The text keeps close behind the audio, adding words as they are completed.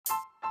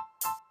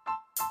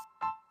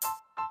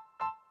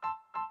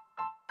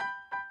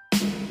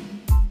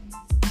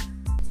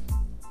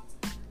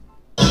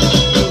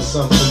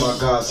something for my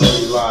God, so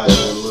he lied, and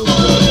a little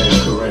girl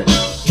named Corinne.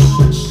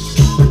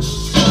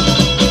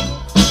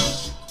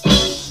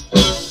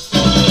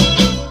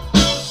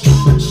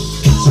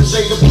 Some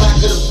say the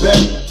blacker the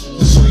better,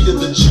 the sweeter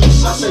the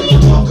juice. I say the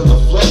darker the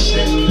flesh,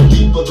 and the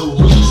deeper the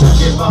roots. I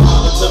give a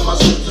holler to my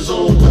sisters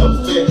on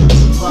welfare.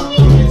 Tupac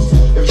kids,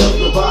 if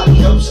nobody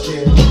helps,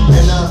 kid.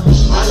 And I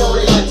know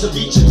they like to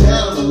beat you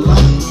down a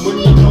lot. When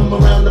you come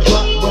around the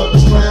block,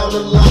 brothers clown a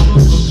lot.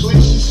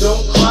 Please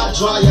don't cry,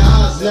 dry your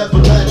eyes, never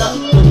let up.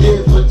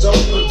 Forgive, but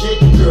don't forget,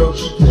 girl,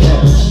 keep your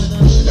head up.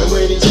 And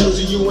when he tells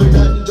you you ain't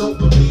nothing, don't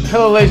believe.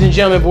 Hello, ladies and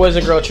gentlemen, boys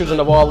and girls, children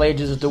of all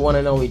ages. It's the one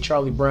and only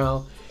Kharlie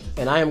Brown,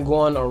 and I am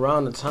going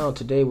around the town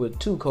today with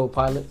two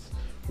co-pilots.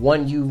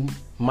 One you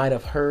might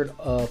have heard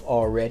of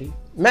already.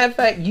 Matter of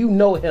fact, you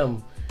know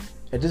him.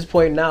 At this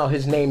point now,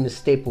 his name is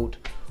stapled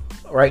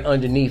right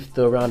underneath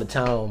the Around the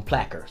Town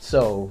placard.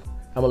 So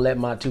I'm gonna let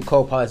my two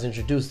co-pilots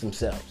introduce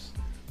themselves.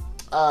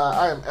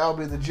 I am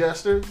Albie the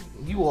Jester.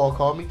 You all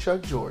call me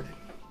Chuck Jordan.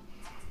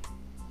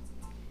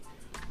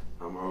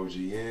 I'm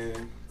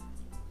OGN.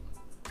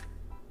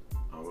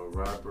 I'm a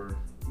rapper,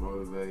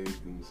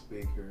 motivating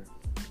speaker,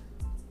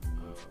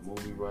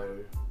 movie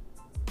writer,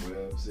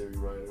 web series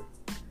writer,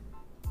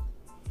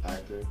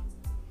 actor.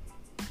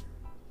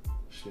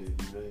 Shit, you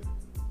name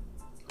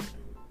it.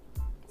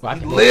 Well,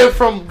 You live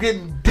from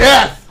getting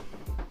death.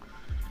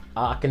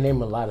 I can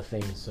name a lot of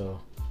things, so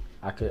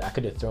I could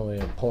have thrown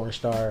in a porn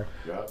star.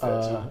 Yeah,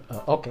 that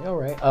too. Okay, all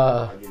right.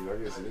 I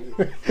guess it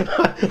is.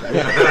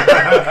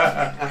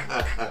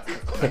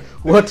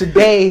 Well,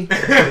 today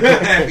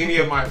Any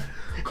of my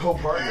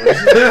co-partners.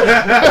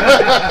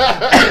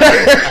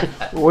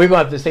 we're going to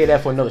have to say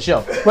that for another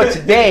show. But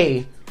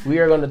today we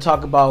are going to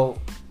talk about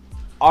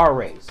our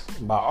race.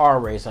 By our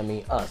race, I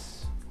mean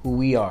us, who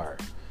we are,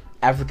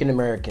 African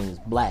Americans,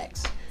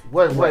 blacks.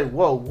 Wait, whoa. Wait,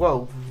 what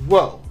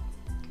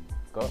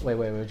you about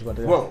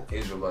to do? Whoa.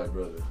 Israelite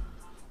brother.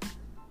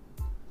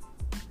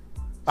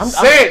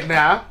 Say it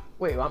now.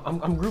 Wait,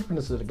 I'm grouping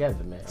this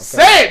together, man. Okay?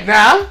 Say it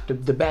now.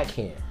 The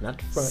backhand, not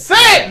the front.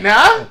 Say it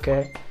now.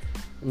 Okay.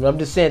 I'm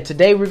just saying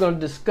today we're going to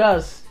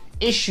discuss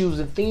issues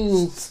and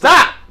things.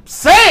 Stop.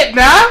 Say it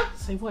now.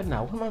 Say what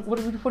now? What?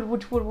 You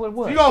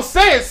gonna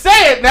say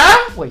it now.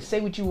 Wait,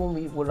 say what you want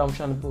me. What I'm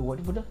trying to do. What?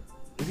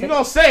 If you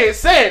gonna say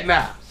it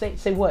now.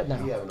 Say what now?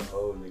 He having an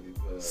old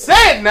nigga.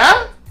 Say it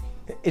now.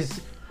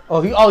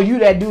 You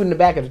that dude in the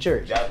back of the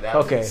church. That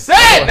Okay. Say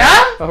it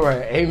now. All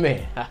right.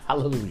 Amen.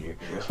 Hallelujah.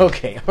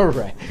 Okay. All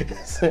right.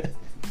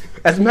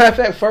 As a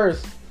matter of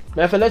fact,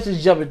 let's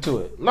just jump into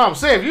it. No, I'm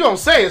saying if you gonna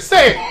say it,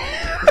 say it.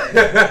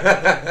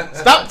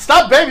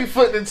 Stop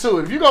baby-footing into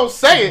it. If you gonna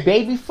say it,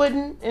 Baby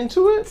footing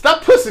into it?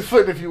 stop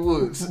pussy-footing if you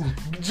would.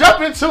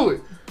 Jump into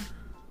it.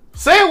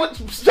 Say it with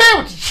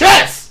your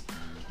chest.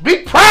 Be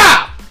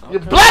proud. Okay.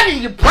 You're black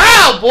and you're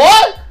proud,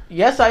 boy.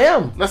 Yes, I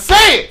am. Now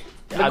say it.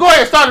 Now go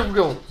ahead. Start it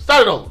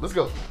over. Let's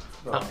go.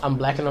 I'm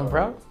black and I'm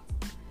proud.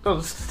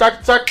 No,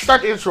 start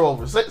the intro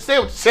over. Say it with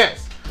your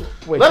chest.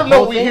 Wait, Let the them know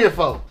whole what we're thing? here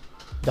for.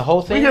 The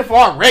whole We're thing? here for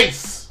our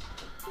race.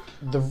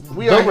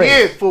 We are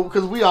here for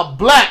because we are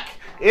black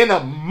in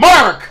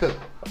America.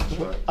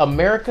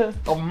 America?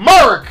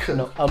 America.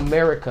 No,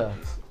 America.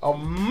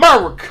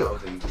 America.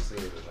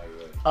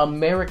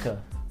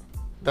 America.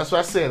 That's what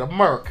I said.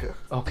 America.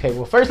 Okay,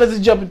 well, first let's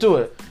just jump into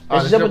it.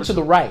 Let's jump into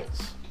the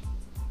riots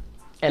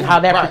and how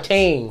that Riots.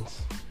 pertains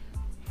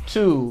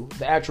to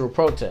the actual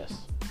protests.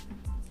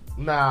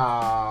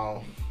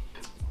 Now,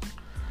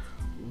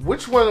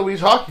 which one are we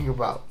talking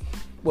about?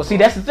 Well, see,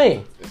 that's the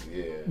thing.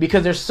 Yeah.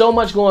 Because there's so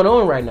much going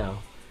on right now.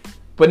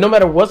 But no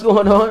matter what's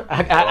going on,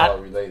 All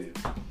related.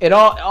 it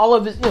all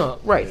of it,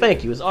 right,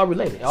 thank you. It's all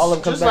related. All of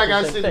them comes Just back like to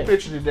I the same seen the thing.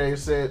 picture today, it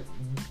said,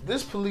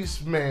 this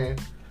policeman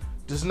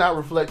does not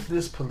reflect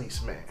this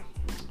policeman.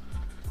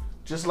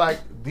 Just like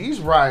these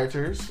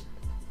rioters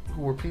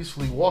who were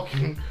peacefully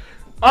walking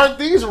aren't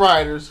these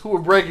rioters who were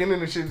breaking in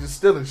and shit and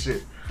stealing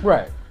shit.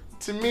 Right.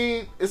 To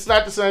me, it's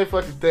not the same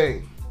fucking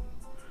thing.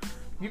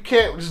 You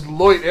can't just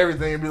loit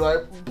everything and be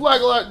like,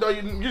 black lives, no,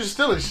 you're just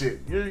stealing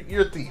shit.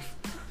 You're a thief.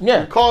 Yeah.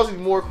 You're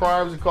causing more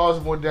crimes and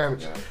causing more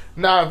damage. Yeah.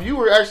 Now, if you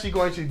were actually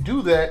going to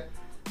do that,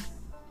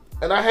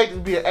 and I hate to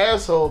be an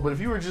asshole, but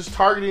if you were just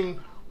targeting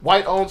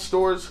white-owned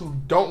stores who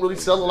don't really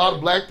sell a lot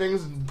of black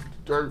things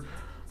or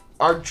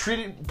are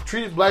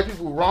treated black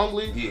people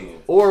wrongly, Yeah.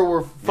 or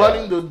were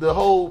funding the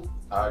whole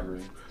I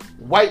agree.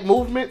 white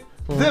movement,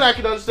 then I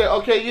can understand,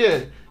 okay,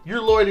 yeah,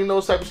 you're loitering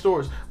those type of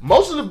stores.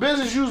 Most of the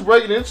business you was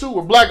breaking into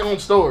were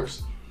black-owned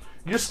stores.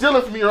 You're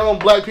stealing from your own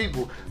black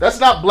people. That's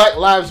not Black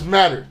Lives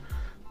Matter.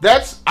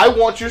 That's, I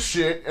want your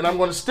shit, and I'm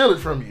going to steal it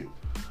from you.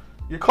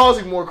 You're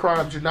causing more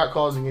crimes. You're not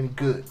causing any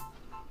good.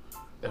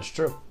 That's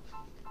true.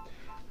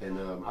 And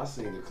I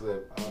seen the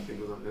clip. I think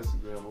it was on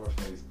Instagram or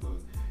Facebook.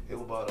 It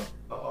was about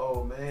a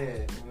old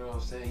man. You know what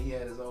I'm saying? He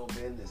had his own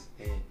business,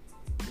 and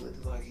he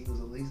looked like he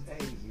was at least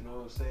 80. You know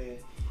what I'm saying?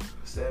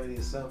 70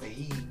 or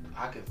something.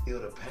 I could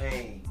feel the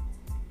pain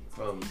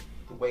from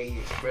the way he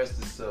expressed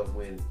himself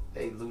when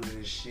they looted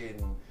his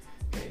shit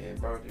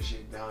and burnt the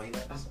shit down. He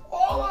like, that's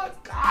all I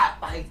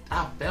got. Like,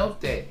 I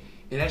felt that.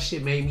 And that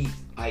shit made me,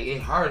 like, it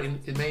hurt. And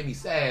it made me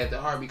sad at the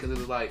heart because it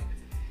was like,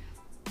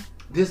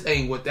 this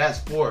ain't what that's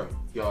for,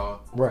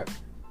 y'all. Right.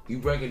 You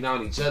breaking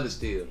down each other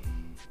still.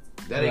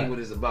 That ain't what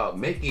it's about.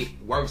 Make it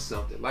worth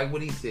something. Like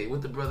what he said,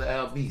 what the brother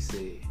LB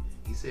said.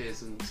 He said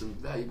some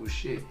valuable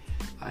shit.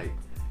 Like,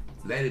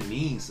 let it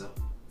mean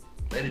something.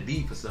 Let it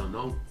be for something.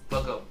 Don't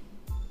fuck up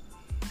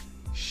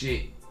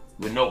shit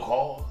with no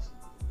cause.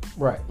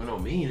 Right. We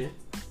don't mean it.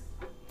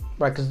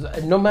 Right,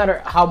 because no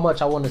matter how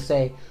much I want to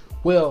say,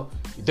 well,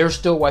 there's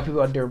still white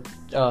people out there,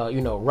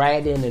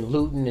 rioting and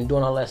looting and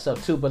doing all that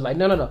stuff too. But like,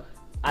 no.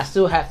 I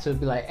still have to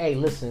be like, hey,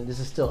 listen, this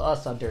is still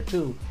us out there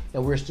too,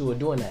 and we're still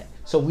doing that.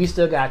 So we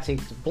still gotta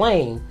take the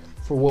blame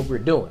for what we're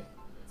doing.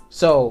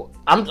 So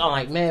I'm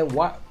like, man,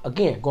 why?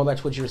 Again, going back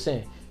to what you were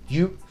saying.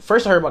 You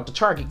first I heard about the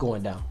Target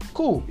going down.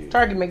 Cool,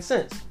 Target makes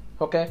sense.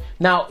 Okay,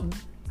 now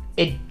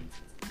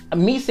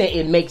me saying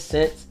it makes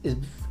sense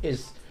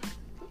is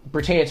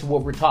pertaining to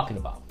what we're talking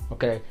about.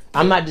 Okay,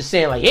 I'm not just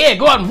saying like, yeah,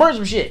 go out and burn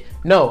some shit.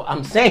 No,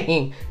 I'm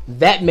saying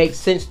that makes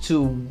sense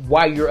to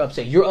why you're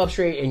upset. You're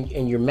upset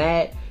and you're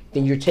mad.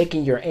 Then you're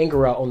taking your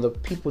anger out on the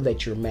people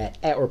that you're mad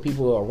at or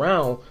people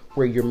around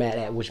where you're mad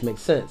at, which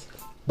makes sense.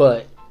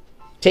 But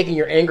taking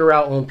your anger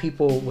out on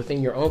people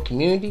within your own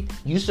community,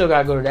 you still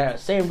gotta go to that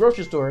same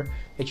grocery store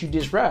that you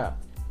just robbed.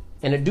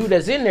 And the dude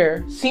that's in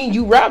there seen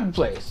you rob the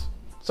place.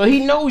 So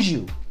he knows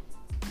you.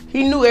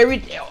 He knew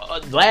everything.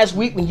 Last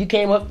week when you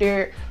came up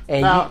there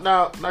and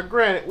now,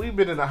 granted, we've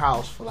been in the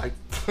house for like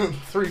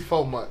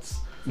 3-4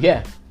 months.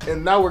 Yeah.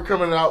 And now we're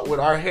coming out with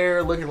our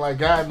hair looking like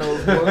God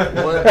knows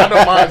what. I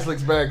know mine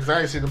looks bad because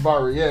I ain't seen the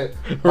barber yet.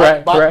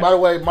 Right. By the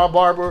way, my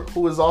barber,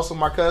 who is also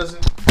my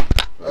cousin,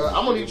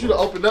 I'm going to need you to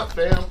open up,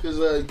 fam, because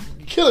you're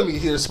killing me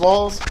here,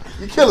 Smalls.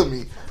 You're killing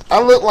me.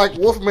 I look like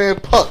Wolfman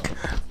Puck.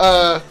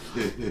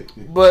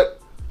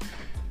 But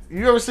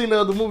you ever seen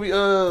the movie,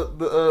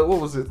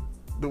 what was it?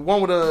 The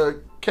one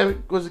with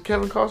Kevin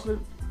Costner?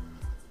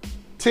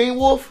 Teen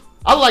Wolf?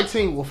 I like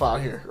Teen Wolf out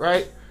here,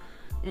 right?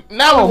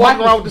 Now we're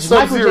walking around with the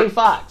Sub-Zero. Michael J.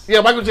 Fox.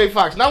 Yeah, Michael J.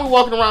 Fox. Now we're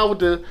walking around with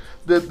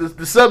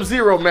the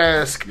Sub-Zero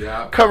mask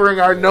covering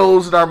our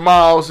nose and our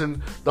mouths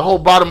and the whole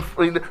bottom.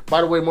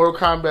 By the way, Mortal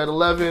Kombat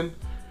 11,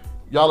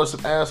 y'all are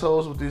some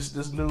assholes with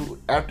this new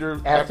after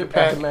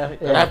pack that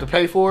I have to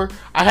pay for.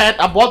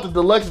 I bought the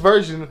deluxe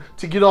version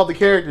to get all the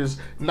characters.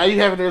 Now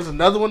there's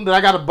another one that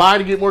I got to buy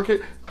to get more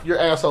characters. You're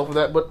an asshole for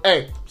that, but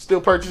hey, still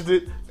purchased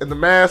it. And the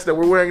mask that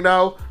we're wearing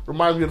now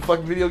reminds me of the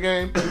fucking video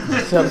game.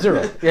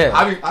 Sub-Zero,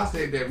 yeah. I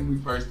said that when we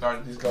first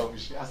started this COVID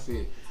shit. I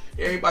said,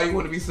 everybody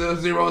want to be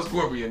Sub-Zero and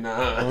Scorpion now,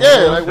 huh?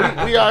 Yeah,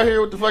 like we out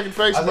here with the fucking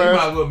face mask. I think we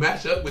might as well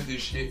match up with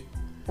this shit.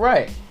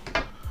 Right.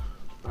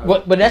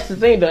 But that's the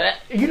thing, though.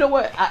 You know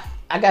what?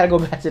 I got to go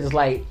back to this,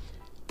 like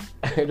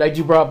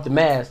you brought up the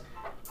mask.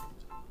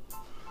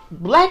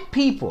 Black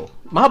people,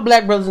 my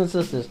black brothers and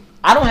sisters,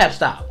 I don't have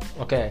style,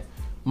 okay?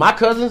 My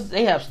cousins,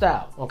 they have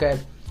style, okay?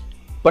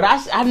 But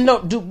I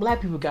know, dude,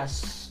 black people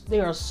they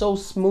are so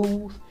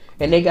smooth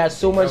and they got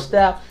so much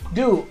style.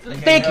 Dude,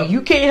 thank you.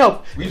 You can't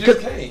help. We just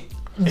can't.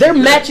 They're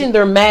matching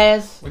their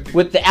masks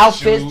with the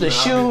outfits, the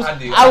shoes.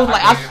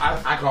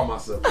 I call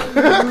myself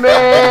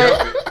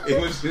man. It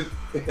was just,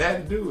 it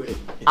had to do it.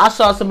 I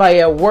saw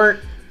somebody at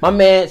work. My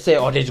man said,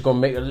 "Oh, they're just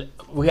gonna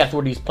we have to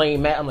wear these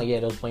plain masks." I'm like,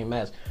 "Yeah, those plain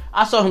masks."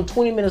 I saw him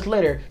 20 minutes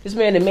later. This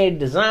man had made a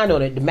design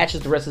on it that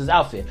matches the rest of his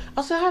outfit.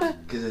 I said, "How the?"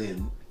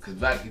 Because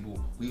black people,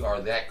 we are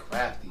that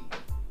crafty.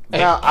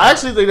 Now, I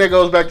actually think that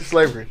goes back to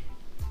slavery.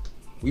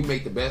 We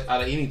make the best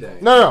out of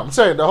anything. No, I'm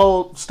saying the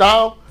whole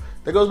style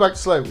that goes back to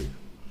slavery.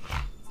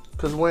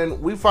 Because when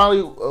we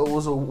finally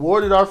was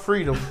awarded our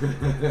freedom,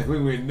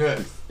 we went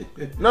nuts.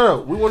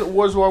 No, we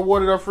was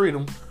awarded our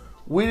freedom.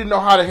 We didn't know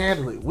how to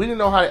handle it. We didn't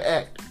know how to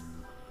act.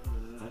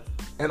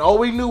 And all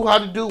we knew how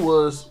to do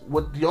was,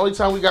 the only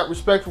time we got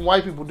respect from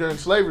white people during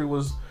slavery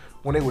was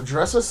when they would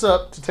dress us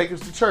up to take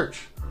us to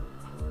church.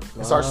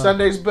 It's our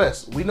Sunday's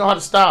best. We know how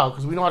to style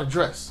because we know how to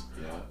dress.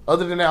 Yeah.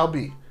 Other than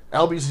LB.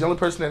 LB is the only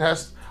person that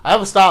has... I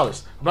have a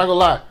stylist. I'm not going to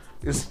lie.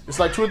 It's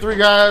like 2 or 3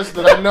 guys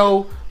that I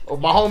know.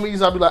 My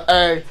homies, I'll be like,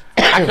 hey,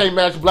 I can't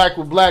match black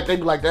with black. They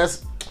be like,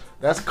 that's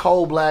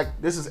coal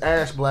black. This is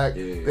ash black.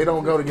 Yeah, they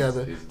don't go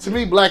together. To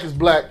me, black is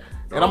black.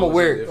 And I'm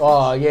aware.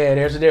 Oh yeah,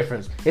 there's a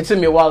difference. It took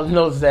me a while to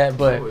notice that,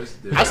 but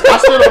I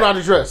still don't know how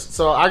to dress.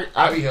 So I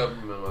be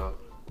helping them out.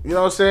 You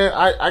know what I'm saying?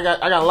 I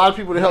got a lot of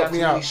people to help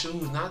me out.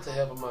 Shoes not to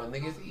help him out,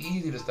 nigga. It's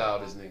easy to style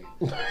this nigga.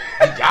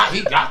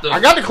 He got the.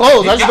 I got the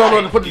clothes. I just don't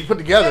know how to put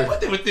together.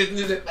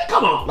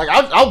 Come on. Like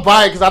I'll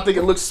buy it because I think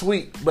it looks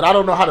sweet, but I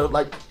don't know how to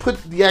like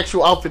put the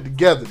actual outfit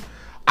together.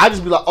 I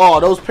just be like, oh,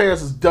 those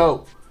pants is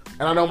dope,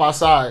 and I know my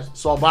size,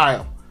 so I'll buy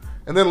them.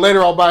 And then later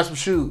I'll buy some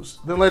shoes.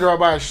 Then later I'll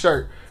buy a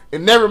shirt.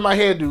 And never in my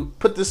head do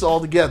put this all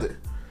together.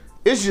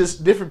 It's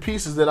just different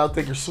pieces that I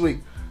think are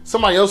sweet.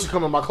 Somebody else will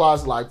come in my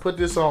closet like, put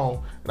this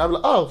on. And I'll be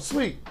like, oh,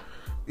 sweet.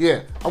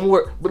 Yeah, I'm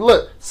worried. But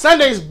look,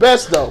 Sunday's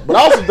best though. But I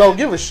also don't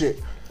give a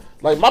shit.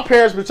 Like my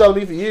parents been telling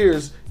me for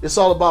years, it's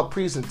all about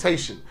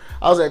presentation.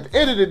 I was at the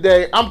end of the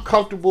day, I'm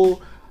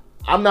comfortable.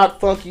 I'm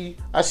not funky.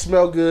 I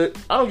smell good.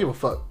 I don't give a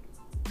fuck.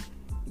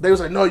 They was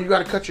like, no, you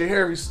got to cut your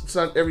hair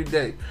every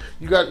day.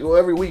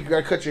 Every week you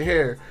got to cut your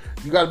hair.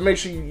 You got to make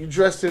sure you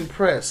dress to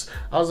impress.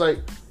 I was like,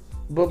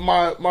 but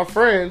my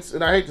friends,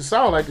 and I hate to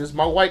sound like this,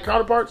 my white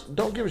counterparts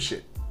don't give a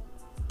shit.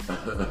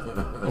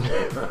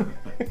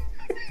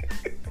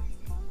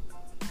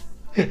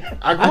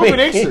 I grew up in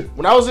Inkster.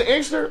 When I was in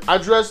Inkster, I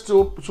dressed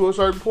to a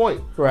certain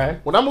point.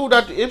 Right. When I moved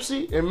out to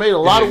Ipsy and made a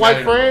lot of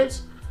white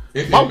friends,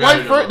 my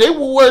white friends, they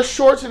will wear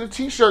shorts and a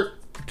t-shirt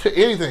to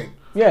anything.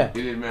 Yeah. It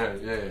didn't matter.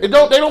 Yeah. They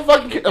don't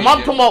fucking care. I'm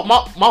talking about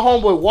my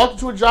homeboy walked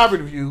into a job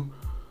interview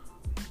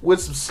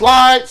with some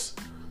slides,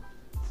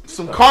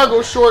 some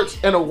cargo shorts,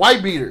 and a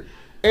white beater,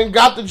 and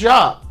got the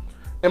job.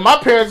 And my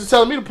parents are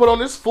telling me to put on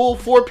this full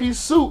 4-piece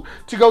suit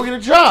to go get a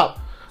job.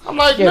 I'm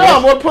like, no,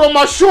 I'm gonna put on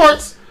my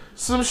shorts,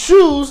 some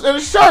shoes, and a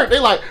shirt. They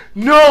like,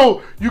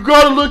 no, you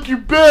gotta look your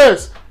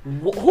best.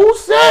 Who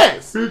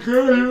says?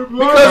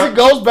 Because it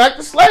goes back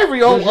to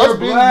slavery on us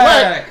being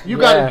black. You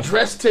gotta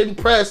dress to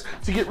impress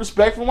to get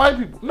respect from white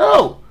people.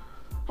 No,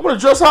 I'm gonna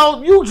dress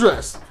how you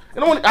dress,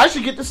 and I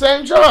should get the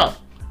same job.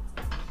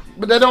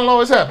 But that don't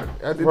always happen.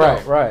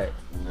 Right.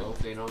 Nope,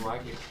 they don't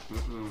like it.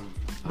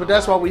 But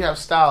that's why we have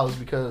styles,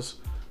 because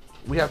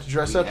we have to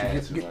dress up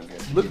to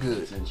look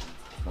good.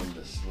 From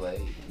the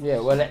slave. Yeah,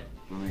 well,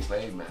 From the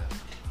slave master.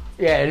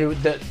 yeah,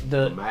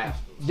 the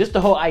just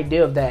the whole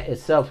idea of that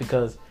itself,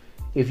 because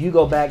if you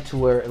go back to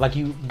where, like,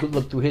 you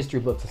look through history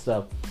books and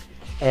stuff,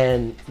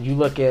 and you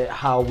look at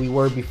how we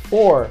were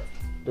before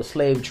the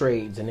slave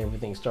trades and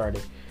everything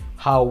started,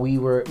 how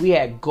we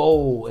had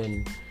gold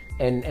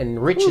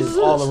and riches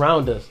all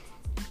around us.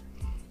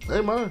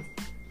 Hey, man.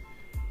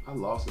 I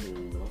lost it. I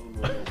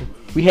don't know.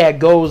 We had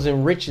golds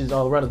and riches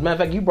all around us. Matter of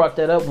fact, you brought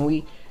that up when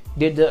we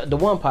did the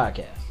one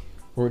podcast.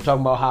 We were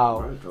talking about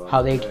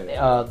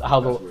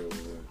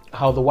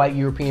how the white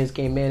Europeans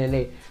came in, and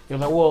they're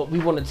like, well, we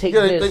want to take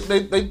this.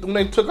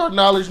 They took our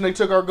knowledge and they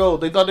took our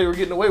gold. They thought they were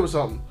getting away with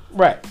something.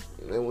 Right.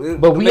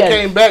 But when they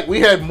came back,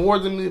 we had more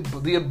than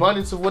the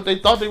abundance of what they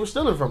thought they were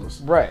stealing from us.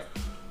 Right.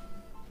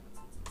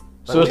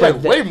 So it's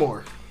like way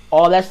more.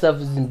 All that stuff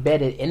is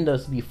embedded in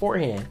us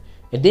beforehand,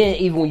 and then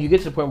even when you get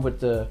to the point with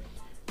the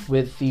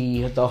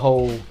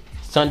whole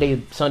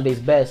Sunday's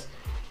best,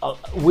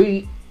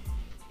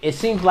 it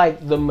seems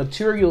like the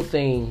material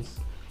things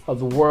of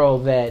the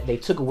world that they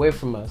took away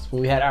from us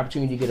when we had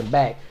opportunity to get them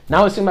back.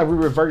 Now it seems like we're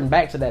reverting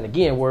back to that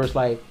again, where it's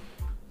like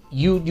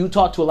you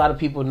talk to a lot of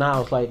people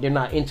now, it's like they're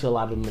not into a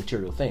lot of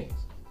material things.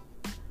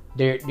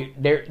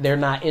 They're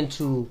not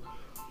into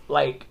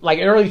like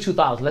in early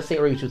 2000s. Let's say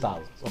early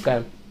 2000s.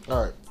 Okay.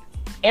 All right.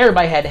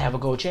 Everybody had to have a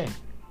gold chain.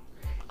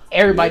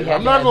 Everybody had.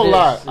 I'm not gonna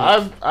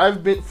lie.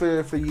 I've been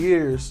for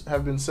years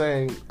have been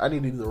saying I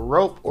need either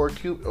rope or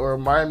a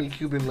Miami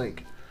Cuban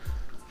link.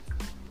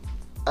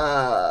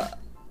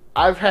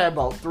 I've had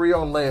about 3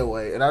 on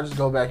layaway, and I just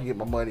go back and get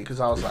my money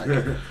because I was like,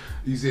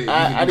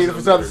 I need it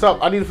for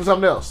something. I need it for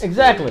something else.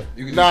 Exactly.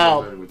 You can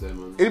now, do better with that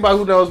money. Anybody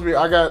who knows me,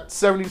 I got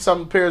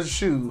 70-something pairs of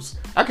shoes.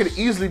 I could have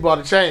easily bought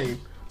a chain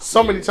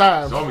so many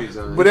times.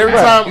 But every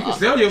time you can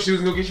sell your shoes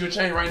and go get you a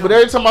chain right now. But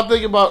every time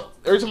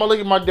I look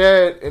at my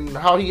dad and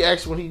how he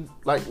acts when he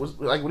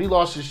when he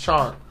lost his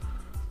charm,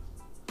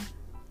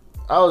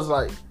 I was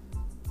like,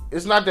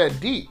 it's not that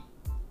deep.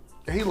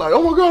 And he like,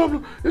 oh my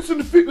God, it's in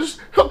the feet.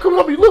 Come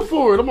help me look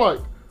for it. I'm like,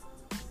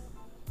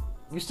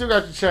 you still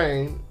got your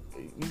chain.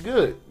 You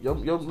good. Your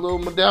little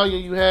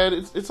medallion you had,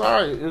 it's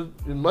all right.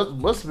 It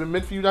must have been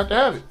meant for you not to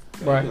have it.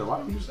 Right. Why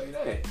would you say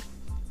that?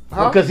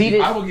 Huh? Because he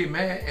didn't. I would get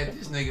mad at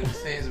this nigga for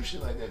saying some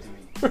shit like that to me.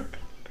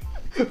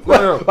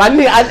 No. I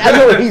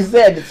know what he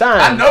said at the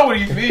time. I know what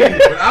he means,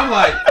 but I'm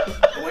like,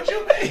 what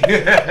you mean?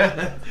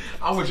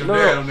 I'm with your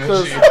dad on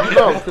that shit.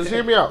 No, because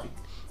hear me out.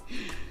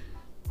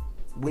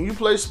 When you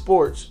play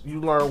sports, you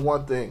learn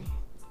one thing.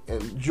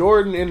 And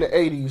Jordan in the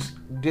 80s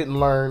didn't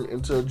learn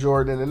until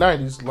Jordan in the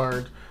 90s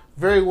learned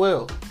very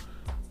well.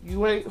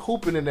 You ain't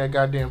hooping in that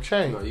goddamn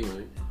chain. No, you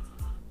ain't.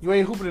 You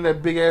ain't hooping in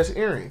that big ass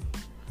earring.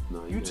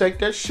 No, you take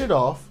that shit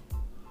off,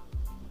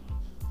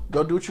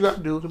 go do what you got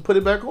to do, and put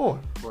it back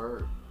on.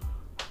 Word.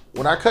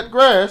 When I cut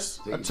grass,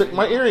 I took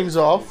my earrings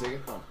off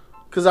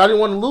because I didn't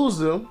want to lose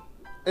them,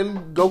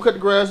 and go cut the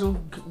grass and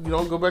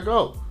go back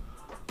out.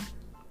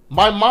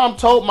 My mom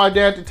told my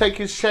dad to take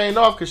his chain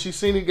off because she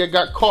seen it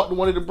got caught in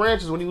one of the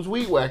branches when he was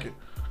weed whacking.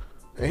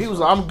 And he was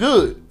like, I'm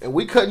good. And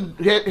we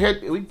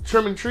we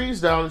trimming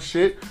trees down and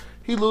shit.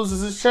 He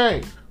loses his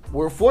chain.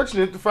 We're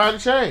fortunate to find the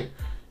chain.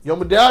 Your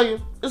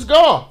medallion is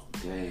gone.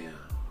 Damn.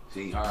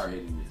 See, hard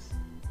hitting this.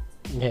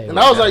 Yeah, and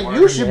I was like,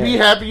 you should be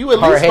happy you at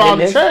least found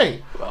the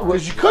chain.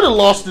 Because you could have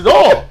lost it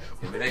all.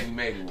 If it ain't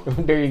made it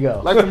one. There you go.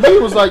 Like, for me,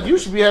 it was like, you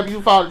should be happy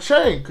you found the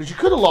chain because you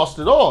could have lost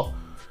it all.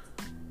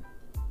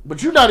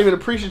 But you're not even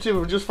appreciative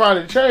of just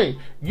finding the chain.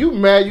 You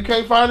mad you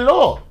can't find it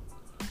all.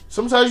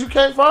 Sometimes you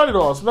can't find it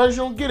all. Sometimes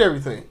you don't get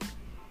everything.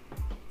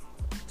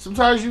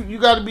 Sometimes you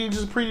got to be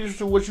just appreciative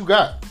of what you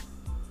got.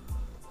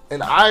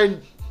 And I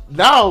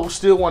now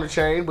still want a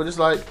chain, but it's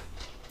like,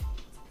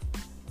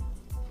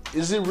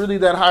 is it really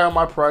that high on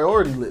my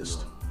priority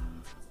list?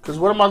 Because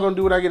what am I going to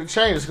do when I get a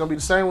chain? It's going to be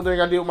the same thing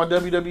I did with my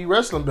WWE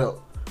wrestling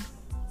belt.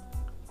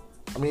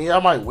 I mean, I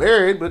might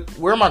wear it, but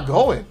where am I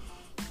going?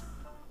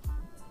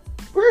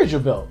 Where is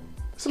your belt?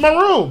 It's in my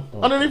room,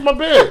 underneath my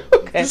bed.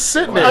 Okay. Just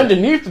sitting there.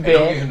 Underneath the Hey,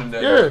 don't bed. give him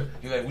that. Yeah.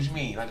 You're like, what you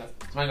mean?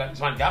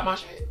 Somebody got my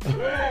shit?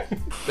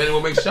 Better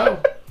go make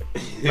sure.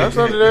 That's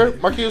under there.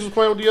 My kids was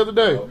playing with the other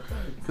day.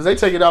 Because they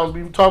take it out and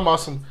be talking about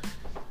some,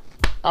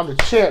 I'm the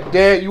champ,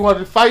 Dad. You wanted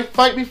to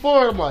fight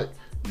before? I'm like,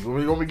 you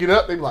really want me to get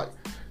up? They be like,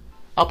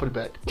 I'll put it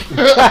back.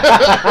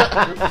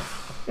 I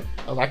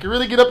was like, I can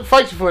really get up and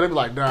fight you for it. They be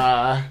like,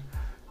 nah.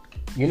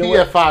 You know He what?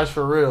 had fives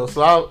for real,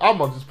 so I'm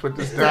going to just put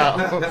this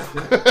down.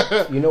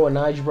 You know what?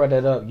 Now you brought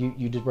that up.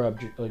 You just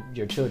brought up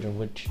your children,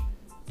 which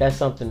that's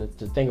something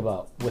to think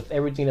about. With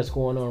everything that's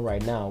going on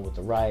right now, with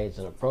the riots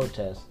and the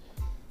protests.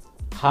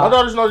 My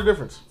daughters know the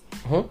difference.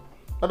 Huh?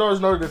 My daughters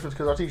know the difference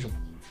because I teach them.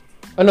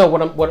 I know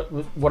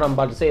what I'm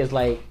about to say is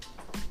like,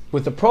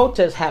 with the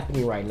protests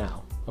happening right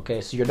now.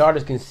 Okay, so your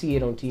daughters can see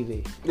it on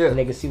TV, Yeah. and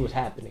they can see what's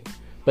happening,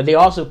 but they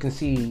also can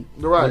see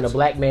The when riots. a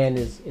black man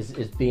is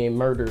being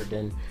murdered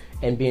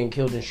and being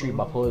killed in the street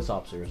by police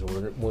officers, or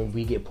when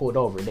we get pulled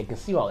over. They can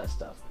see all that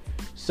stuff.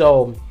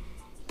 So,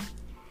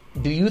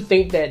 do you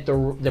think that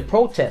the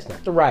protests,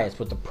 not the riots,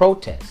 but the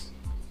protests,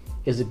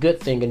 is a good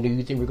thing? And do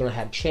you think we're going to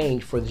have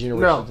change for the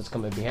generation No. that's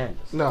coming behind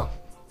us? No.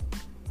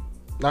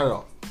 Not at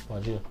all.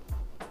 Why'd you?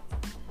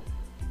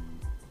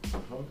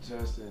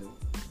 Protesting,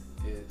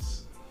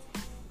 it's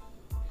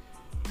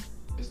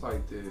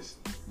like this.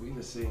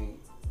 We've seen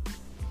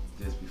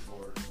this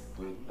before,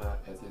 but not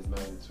at this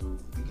magnitude.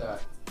 We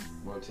got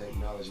more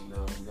technology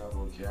now. We got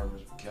more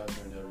cameras,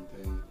 capturing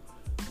everything.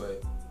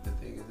 But the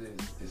thing is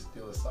this, it's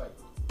still a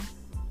cycle.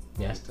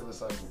 Yeah. It's still a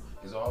cycle.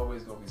 There's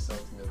always going to be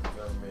something that the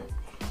government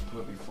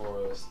put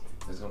before us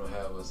that's going to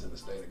have us in a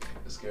state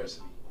of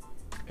scarcity.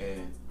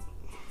 And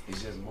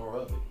it's just more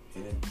of it.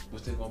 And then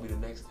what's still going to be the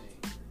next thing?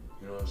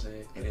 You know what I'm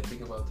saying? And then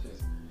think about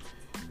this.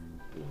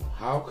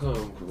 How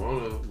come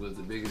Corona was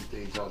the biggest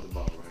thing talked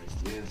about,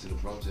 right? Then to the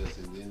protests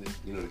and then,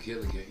 the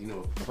killing.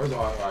 First of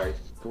all right,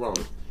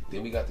 Corona.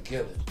 Then we got the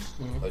killing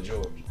of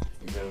George.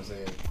 You know what I'm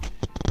saying?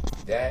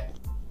 That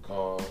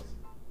caused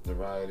the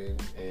rioting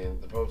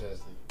and the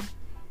protesting.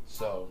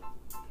 So,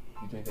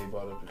 you think they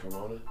brought up the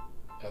Corona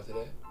after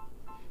that?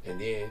 And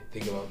then,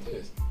 think about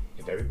this.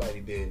 If everybody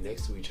been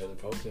next to each other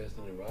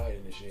protesting and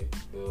rioting and shit,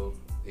 well,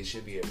 it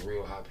should be a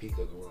real high peak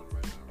of Corona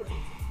right now, right?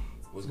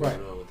 What's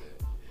going on with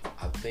that?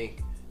 I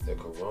think the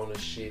Corona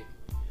shit,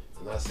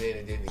 I'm not saying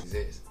it didn't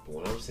exist, but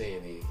what I'm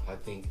saying is I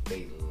think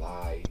they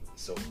lied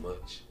so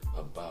much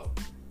about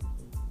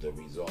the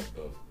result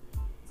of,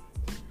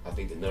 I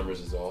think the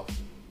numbers is off,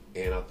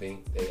 and I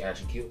think they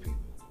actually killed people.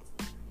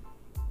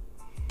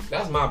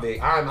 That's my big,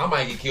 I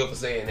might get killed for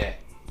saying that,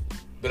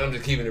 but I'm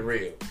just keeping it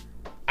real.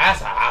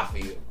 That's how I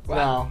feel.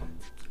 Now,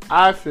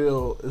 I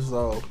feel as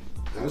though,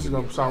 this is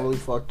going to sound really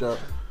fucked up,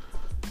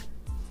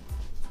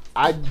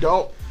 I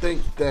don't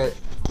think that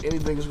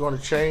anything is going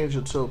to change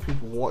until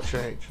people want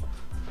change.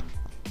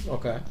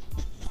 Okay.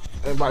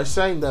 And by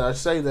saying that, I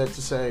say that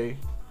to say,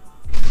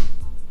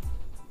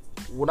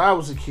 when I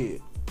was a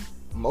kid,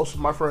 most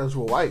of my friends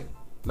were white,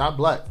 not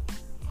black.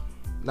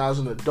 Now as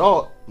an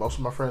adult, most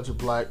of my friends are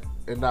black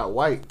and not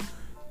white.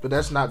 But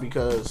that's not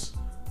because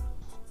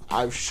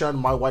I've shunned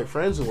my white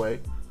friends away.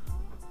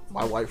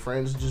 My white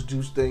friends just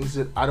do things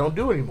that I don't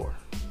do anymore.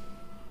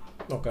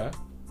 Okay.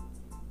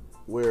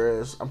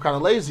 Whereas I'm kind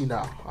of lazy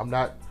now. I'm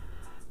not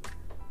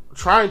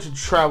trying to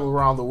travel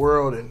around the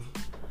world and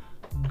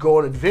go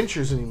on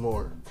adventures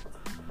anymore.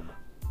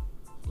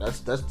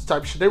 That's the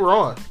type of shit they were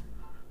on.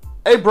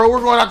 Hey, bro,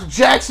 we're going out to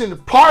Jackson to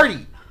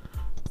party.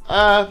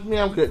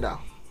 I'm good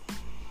now.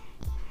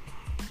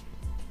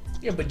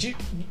 Yeah, but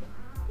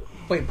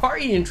wait,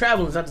 partying and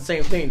traveling is not the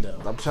same thing, though.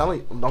 I'm telling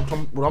you.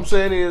 What I'm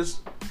saying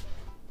is,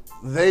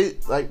 they,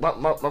 like,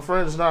 my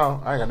friends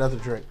now, I ain't got nothing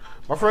to drink.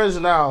 My friends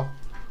now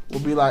will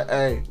be like,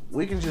 hey,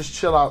 we can just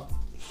chill out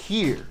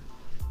here.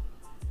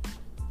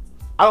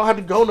 I don't have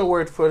to go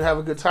nowhere to have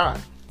a good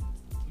time.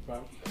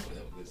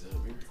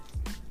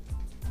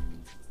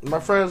 My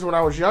friends, when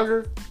I was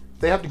younger,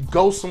 they have to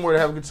go somewhere to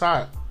have a good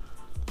time.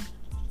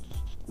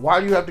 Why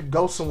do you have to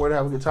go somewhere to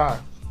have a good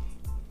time?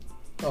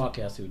 Oh,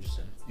 okay, I see what you're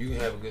saying. You can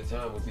have a good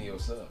time within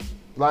yourself.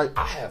 Like,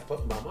 I have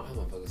fun by my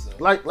motherfucking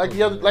self. like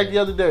the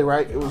other day,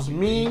 right? It was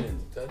me.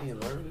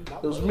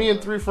 It was me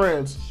and 3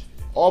 friends,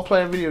 all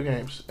playing video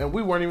games, and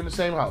we weren't even in the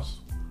same house.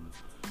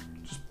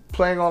 Just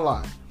playing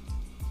online,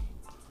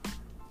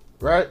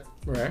 right?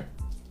 Right.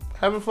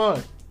 Having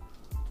fun.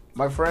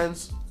 My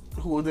friends,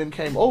 who then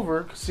came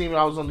over, seeing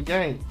I was on the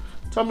game,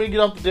 told me to get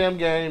off the damn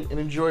game and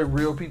enjoy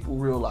real people,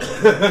 real life.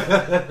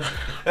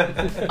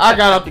 I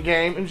got out the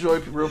game,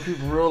 enjoyed real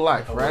people, real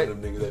life, right?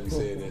 Them niggas that be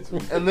saying that to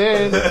me. And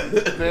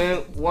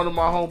then one of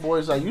my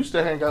homeboys I used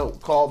to hang out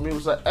called me,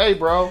 was like, hey,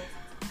 bro,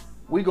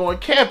 we going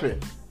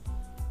camping.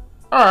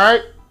 All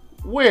right,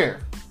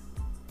 where?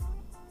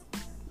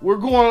 We're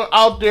going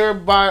out there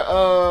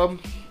by,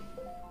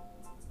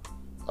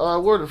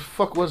 where the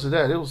fuck was it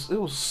at? It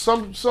was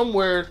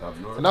somewhere,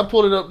 and I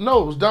pulled it up.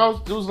 No, it was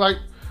down, it was like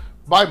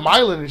by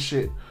Milan and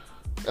shit.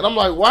 And I'm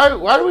like, why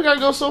do we gotta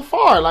go so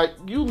far? Like,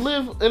 you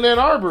live in Ann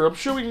Arbor. I'm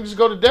sure we can just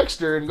go to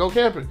Dexter and go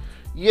camping.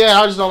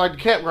 Yeah, I just don't like the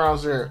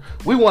campgrounds there.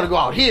 We want to go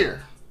out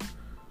here.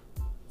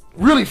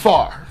 Really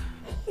far.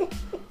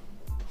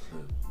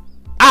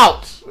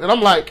 Out. And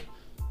I'm like,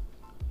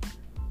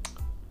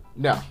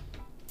 no.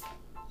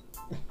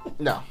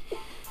 No.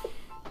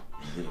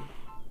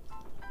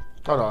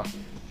 Hold on.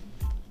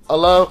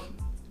 Hello?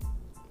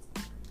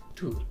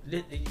 Dude,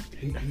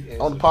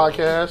 On the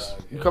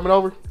podcast. You coming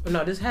over?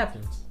 no, this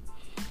happens.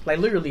 Like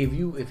literally, if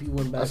you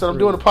went back. I said I'm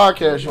doing a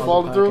podcast. You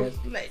following through?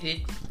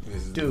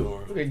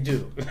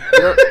 Dude.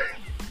 Yep.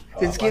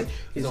 His kids.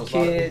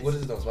 What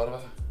is it on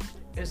Spotify?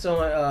 It's on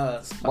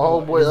My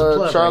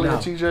homeboy Charlie and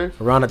TJ.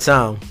 Around the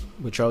Town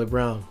with Kharlie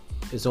Brown.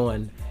 It's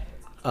on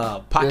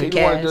Pocket He's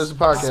the one that Cast, does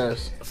the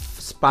podcast.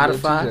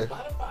 Spotify,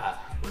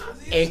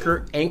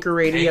 Spotify. Anchor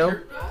Radio.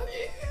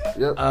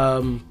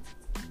 Yep.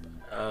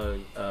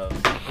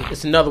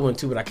 It's another one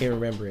too, but I can't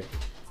remember it.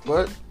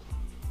 What?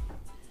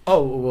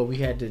 Oh well, we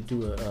had to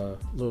do a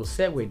little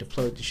segue to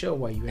plug the show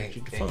while you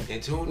answered the phone.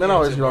 And tune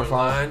No, in it's to your the phone.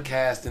 Line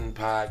Casting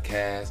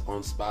Podcast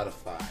on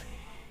Spotify.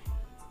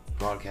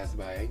 Broadcasted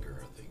by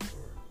Anchor, I think,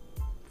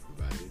 or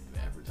provided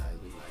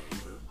advertisement by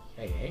Anchor.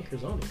 Hey,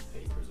 Anchor's on it.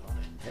 Anchor's on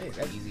it. Hey,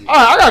 that's Easy. All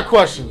right, I got a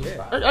question.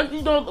 Yeah.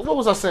 You know, what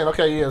was I saying?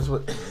 Okay, yes,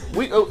 but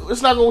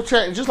it's not gonna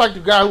change. Just like the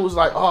guy who was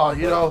like, oh,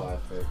 you know,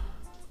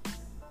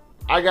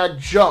 I got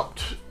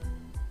jumped.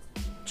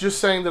 Just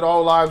saying that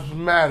all lives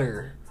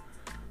matter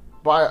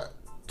by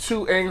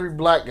 2 angry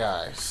black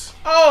guys,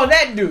 Oh,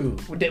 that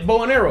dude with that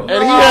bow and arrow. and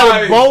he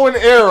had a bow and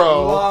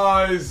arrow.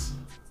 Lies.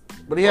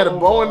 But he had a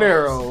bow and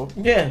arrow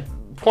Yeah.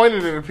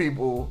 pointed at the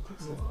people,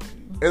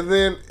 and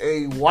then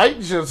a white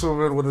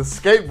gentleman with a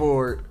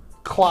skateboard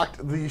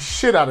clocked the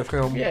shit out of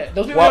him. Yeah,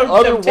 those people while that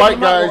other were taking white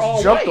him out were guys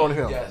all jumped white. on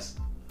him.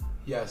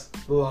 Yes.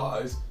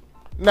 Lies.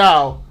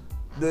 Now,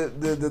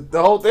 the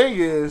whole thing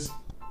is,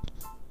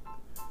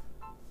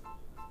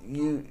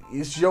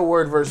 it's your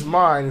word versus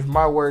mine. If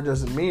my word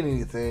doesn't mean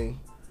anything,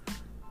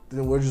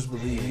 then we'll just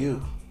believe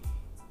you.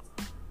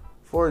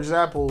 For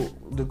example,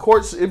 the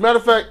courts. As a matter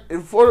of fact,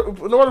 in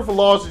order for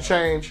laws to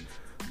change,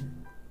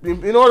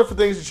 in order for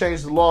things to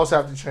change, the laws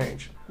have to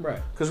change.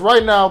 Right. Because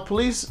right now,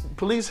 police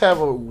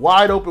have a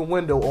wide open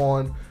window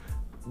on.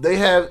 They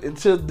have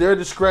until their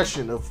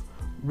discretion of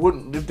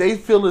if they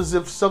feel as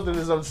if something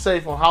is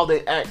unsafe on how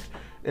they act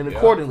and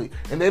accordingly,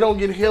 and they don't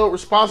get held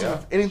responsible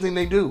for anything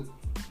they do.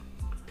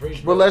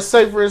 But let's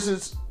say, for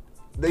instance,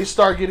 they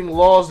start getting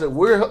laws that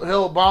we're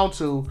held bound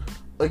to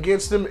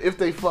against them if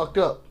they fucked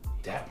up.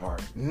 That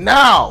part.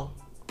 Now,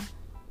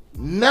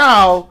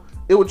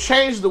 it would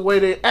change the way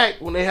they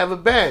act when they have a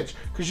badge,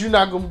 because you're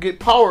not going to get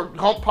power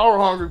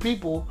hungry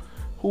people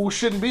who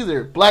shouldn't be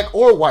there, black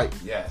or white.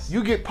 Yes.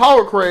 You get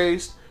power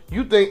crazed,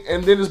 you think,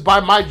 and then it's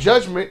by my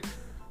judgment,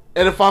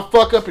 and if I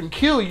fuck up and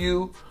kill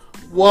you,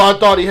 well, I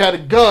thought he had a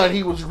gun,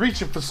 he was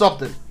reaching for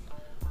something.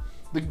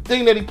 The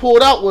thing that he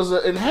pulled out was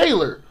an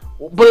inhaler,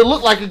 but it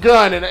looked like a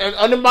gun, and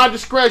under my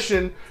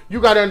discretion, you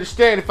got to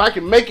understand, if I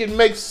can make it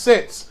make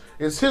sense,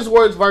 it's his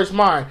words versus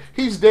mine.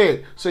 He's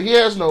dead, so he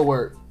has no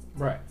word.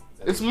 Right.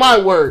 It's my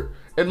word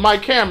and my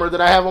camera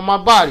that I have on my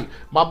body.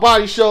 My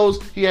body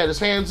shows he had his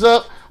hands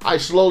up. I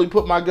slowly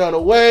put my gun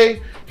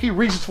away. He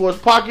reaches for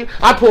his pocket.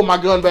 I pull my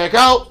gun back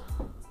out,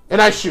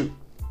 and I shoot.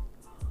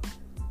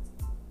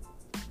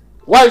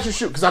 Why did you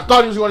shoot? Because I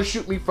thought he was going to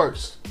shoot me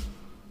first.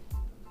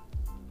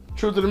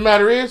 Truth of the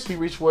matter is, he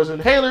reached for his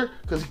inhaler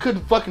because he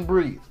couldn't fucking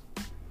breathe.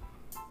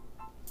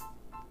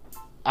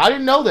 I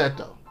didn't know that,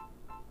 though.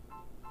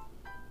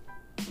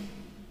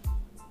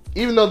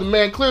 Even though the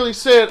man clearly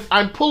said,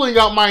 I'm pulling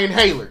out my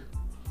inhaler.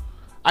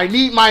 I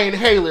need my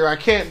inhaler. I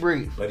can't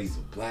breathe. But he's a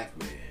black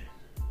man.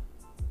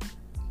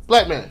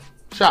 Black man.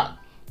 Shot.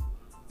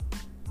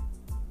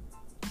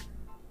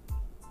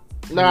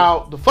 Now,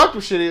 the fucked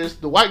up shit is,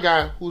 the white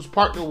guy whose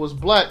partner was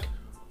black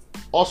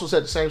also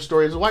said the same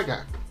story as the white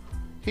guy.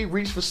 He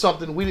reached for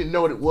something, we didn't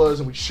know what it was,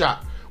 and we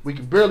shot. We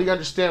could barely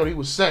understand what he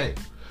was saying.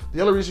 The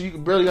only reason you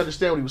could barely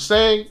understand what he was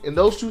saying in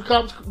those two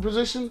cops'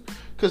 position,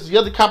 because the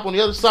other cop on the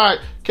other side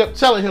kept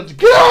telling him to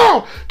get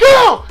on,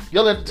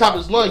 yelling at the top of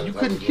his lungs. You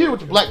couldn't hear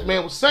what the black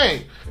man was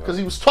saying because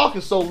he was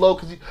talking so low.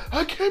 Because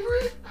I can't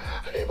breathe.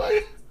 I need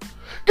my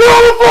get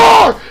on the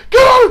floor. Get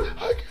on.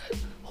 I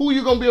can't. Who are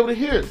you gonna be able to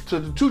hear? To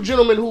the two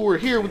gentlemen who were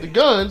here with the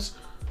guns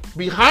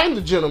behind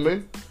the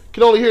gentleman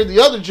can only hear the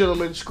other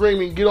gentleman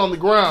screaming, "Get on the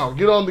ground!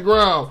 Get on the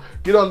ground!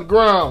 Get on the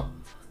ground!"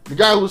 The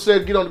guy who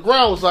said "Get on the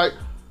ground" was like,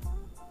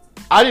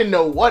 I didn't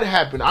know what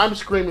happened. I'm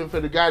screaming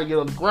for the guy to get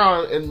on the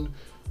ground, and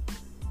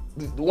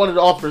one of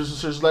the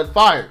officers let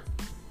fire.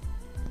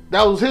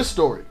 That was his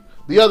story.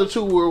 The other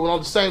two were on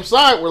the same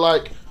side. Were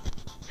like,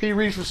 he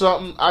reached for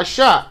something, I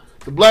shot.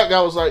 The black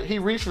guy was like, he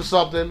reached for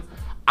something.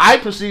 I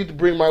proceeded to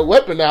bring my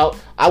weapon out.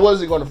 I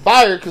wasn't going to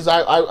fire because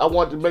I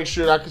wanted to make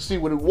sure that I could see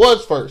what it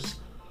was first.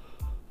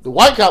 The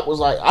white cop was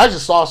like, I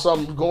just saw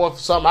something going for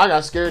something. I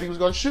got scared he was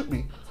going to shoot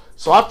me.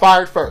 So I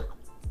fired first.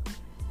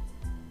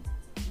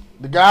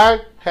 The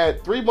guy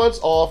had 3 months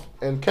off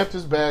and kept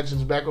his badge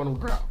and was back on the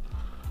ground.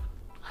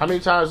 How many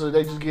times did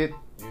they just get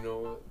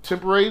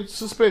temporary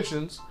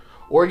suspensions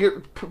or get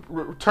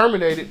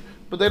terminated,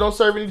 but they don't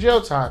serve any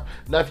jail time.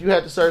 Now, if you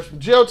had to serve some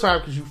jail time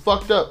because you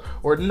fucked up,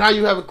 or now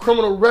you have a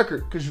criminal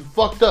record because you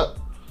fucked up,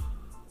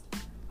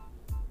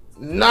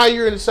 now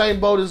you're in the same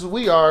boat as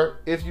we are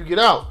if you get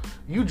out.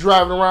 You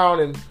driving around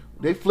and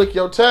they flick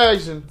your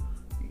tags and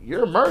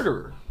you're a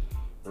murderer.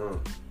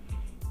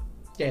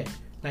 Yeah.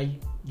 Now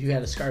you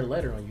had a scarlet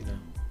letter on you now.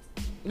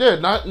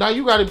 Yeah, now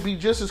you got to be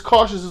just as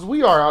cautious as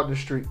we are out in the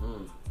street.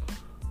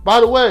 By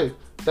the way,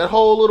 that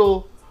whole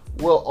little,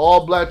 well,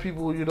 all black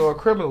people, are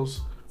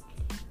criminals.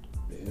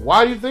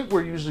 Why do you think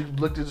we're usually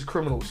looked at as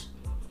criminals?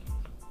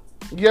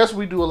 Yes,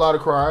 we do a lot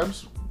of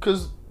crimes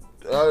because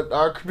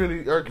our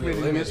community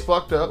is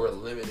fucked up. We're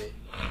limited.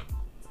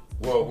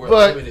 Well, we're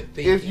but limited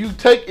thinking.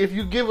 if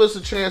you give us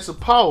a chance of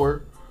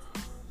power,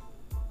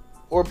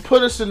 or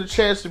put us in a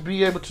chance to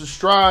be able to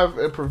strive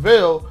and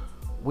prevail,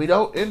 we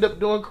don't end up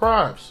doing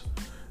crimes.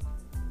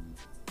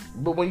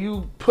 But when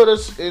you put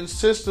us in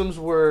systems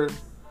where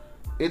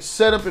it's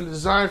set up and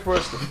designed for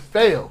us to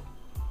fail,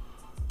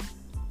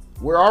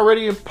 we're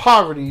already in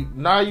poverty.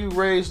 Now you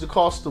raise the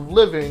cost of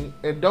living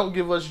and don't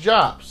give us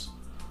jobs,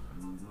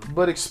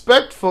 but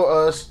expect for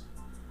us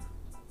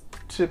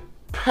to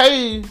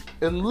pay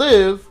and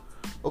live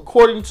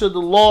according to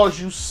the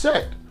laws you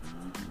set.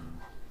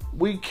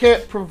 We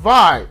can't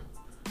provide.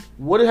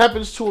 What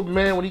happens to a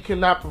man when he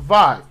cannot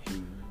provide?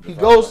 He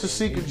goes to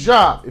seek a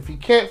job. If he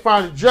can't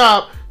find a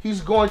job,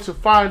 he's going to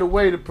find a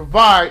way to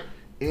provide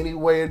any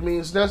way it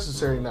means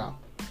necessary now.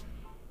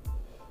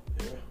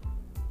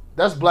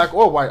 That's black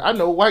or white. I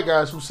know white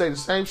guys who say the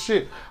same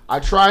shit.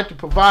 I tried to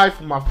provide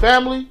for my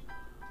family.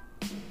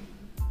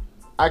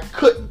 I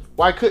couldn't.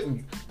 Why couldn't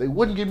you? They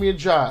wouldn't give me a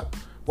job.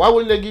 Why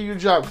wouldn't they give you a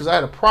job? Because I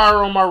had a prior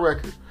on my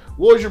record.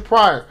 What was your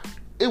prior?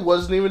 It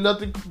wasn't even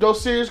nothing, no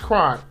serious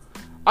crime.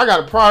 I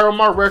got a prior on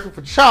my record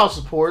for child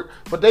support,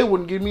 but they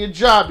wouldn't give me a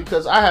job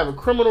because I have a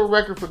criminal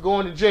record for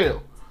going to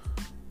jail.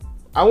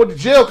 I went to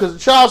jail because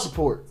of child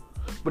support.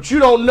 But you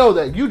don't know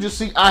that. You just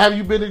see, have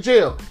you been to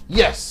jail?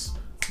 Yes.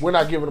 We're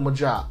not giving them a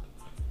job.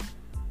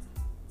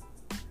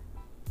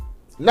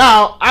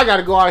 Now, I got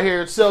to go out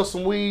here and sell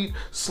some weed,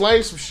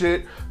 slay some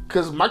shit,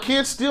 because my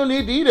kids still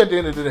need to eat at the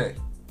end of the day.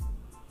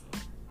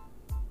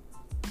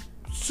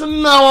 So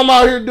now I'm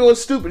out here doing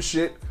stupid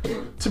shit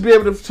to be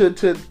able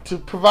to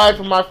provide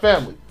for my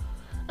family.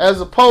 As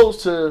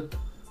opposed to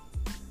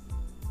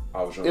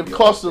if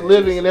cost of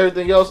living and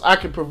everything else I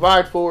can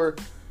provide for,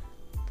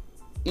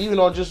 even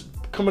on just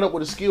coming up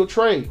with a skilled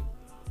trade.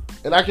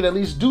 And I can at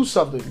least do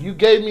something. You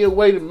gave me a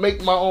way to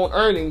make my own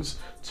earnings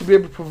to be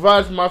able to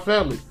provide for my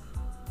family.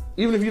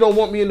 Even if you don't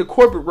want me in the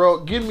corporate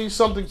world, give me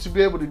something to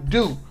be able to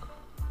do.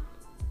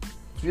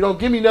 If you don't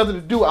give me nothing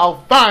to do,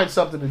 I'll find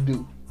something to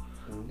do.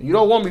 You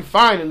don't want me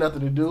finding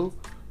nothing to do,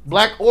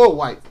 black or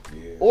white,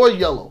 or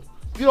yellow.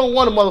 You don't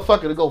want a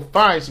motherfucker to go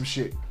find some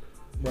shit.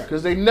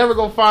 Because they never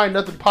going to find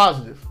nothing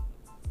positive.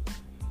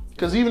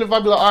 Because even if I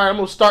be like, all right, I'm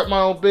going to start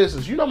my own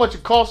business. You know how much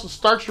it costs to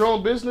start your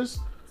own business?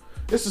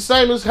 It's the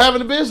same as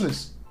having a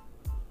business.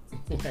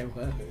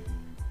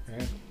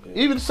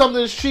 Even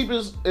something as cheap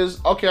as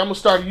okay, I'm going to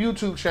start a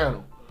YouTube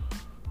channel.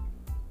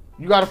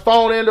 You got a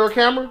phone and or a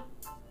camera?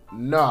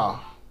 Nah.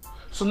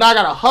 So now I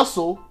got to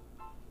hustle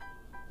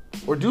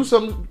or do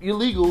something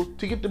illegal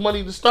to get the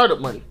money, the startup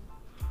money.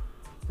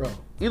 Bro.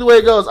 Either way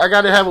it goes, I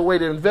got to have a way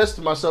to invest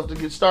in myself to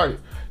get started.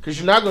 Because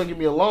you're not going to give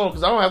me a loan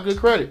because I don't have good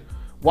credit.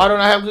 Why don't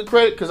I have good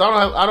credit? Because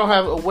I don't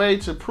have a way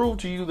to prove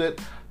to you that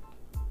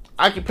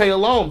I can pay a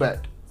loan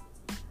back.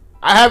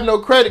 I have no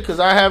credit because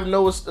I have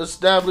no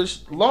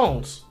established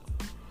loans.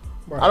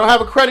 Right. I don't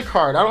have a credit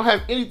card. I don't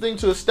have anything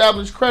to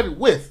establish credit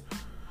with.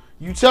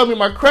 You tell me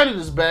my credit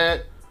is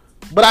bad,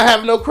 but I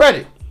have no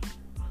credit.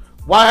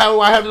 Why do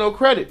I have no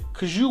credit?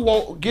 Because you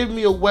won't give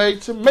me a way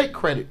to make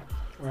credit.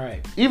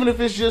 Right. Even if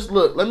it's just,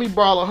 look, let me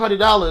borrow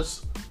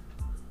 $100.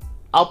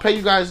 I'll pay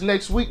you guys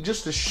next week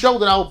just to show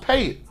that I'll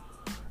pay it.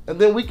 And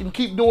then we can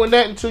keep doing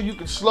that until you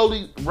can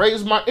slowly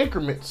raise my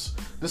increments.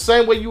 The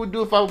same way you would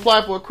do if I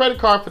applied for a credit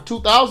card for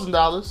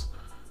 $2,000.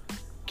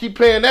 Keep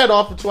paying that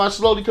off until I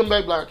slowly come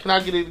back like, can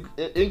I get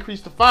it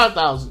increased to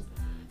 $5,000?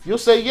 You'll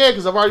say, yeah,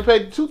 because I've already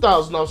paid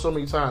 $2,000 off so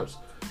many times.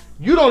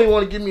 You don't even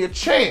want to give me a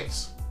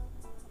chance.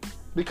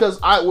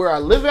 Because where I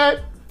live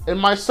at and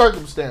my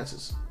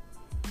circumstances.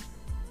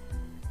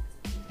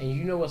 And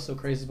you know what's so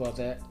crazy about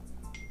that?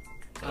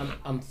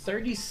 I'm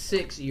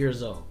 36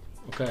 years old,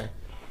 okay?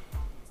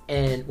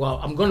 And, well,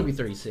 I'm going to be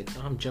 36.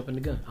 I'm jumping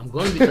the gun. I'm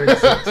going to be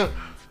 36.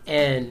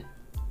 And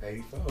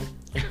 84.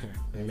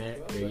 Man,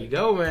 there you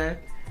go, man.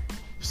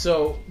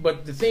 So,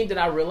 but the thing that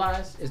I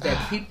realized is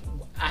that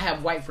people, I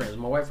have white friends.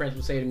 My white friends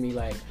would say to me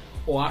like,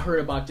 oh, I heard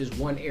about this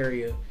one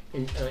area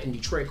in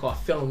Detroit called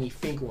Felony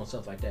Finkel and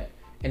stuff like that.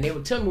 And they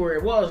would tell me where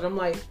it was, and I'm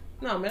like,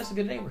 no, man, that's a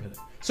good neighborhood.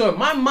 So in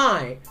my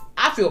mind,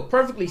 I feel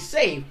perfectly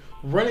safe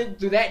running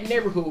through that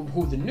neighborhood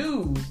who the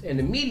news and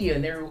the media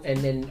and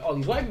then all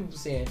these white people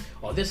saying,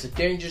 oh, this is a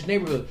dangerous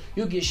neighborhood.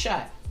 You'll get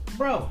shot.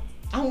 Bro,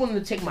 I'm willing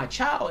to take my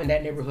child in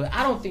that neighborhood.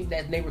 I don't think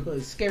that neighborhood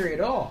is scary at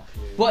all.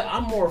 Yeah. But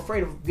I'm more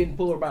afraid of getting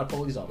pulled over by a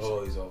police officer.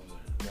 Police officer,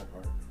 that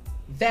part.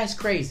 That's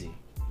crazy.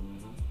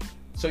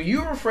 So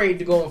you're afraid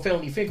to go on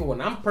felony finger when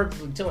I'm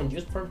perfectly telling you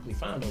it's perfectly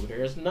fine over there.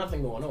 There's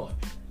nothing going on.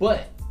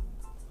 But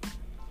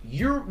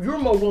you're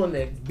more willing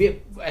to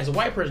be, as a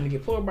white person, to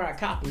get pulled by a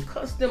cop and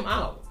cuss them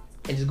out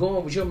and just go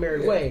on with your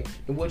merry way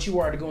than what you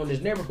are to go in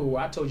this neighborhood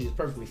where I told you it's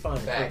perfectly fine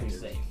and perfectly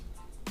safe.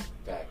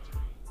 Factor.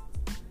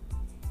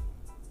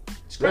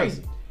 It's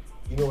crazy.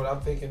 You know what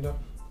I'm thinking though?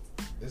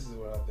 This is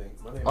what I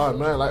think. My name All is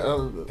right, man. Like,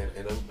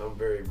 and I'm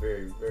very,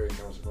 very, very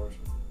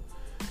controversial.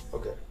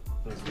 Okay.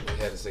 We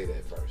had to say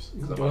that first.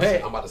 Go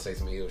ahead. I'm about to say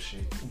some ill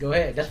shit. Go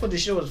ahead. That's what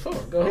this show is for.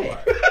 Go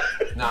ahead.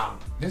 Nah,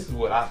 this is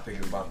what I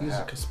think is about to these are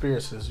happen.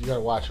 conspiracies. You gotta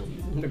watch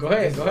them. Go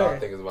ahead. This Go is what I ahead.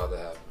 think is about to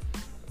happen.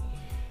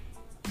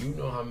 You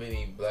know how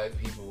many black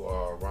people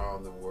are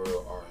around the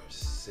world are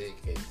sick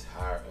and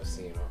tired of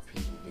seeing our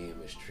people being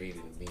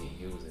mistreated and being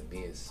used and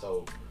being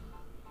so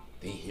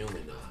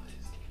dehumanized.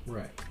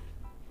 Right.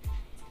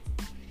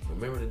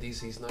 Remember the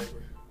DC sniper?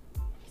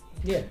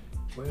 Yeah.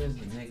 Where's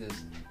the niggas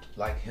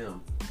like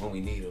him when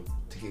we need them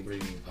to get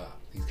rid of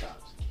these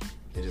cops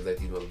and just let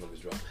these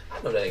motherfuckers drop?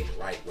 I know that ain't the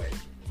right way,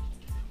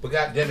 but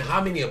goddamn it,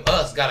 how many of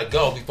us gotta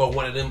go before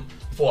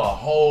a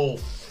whole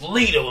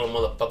fleet of them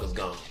motherfuckers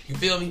gone? You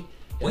feel me?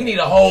 We need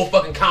a whole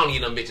fucking county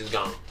of them bitches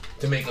gone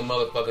to make a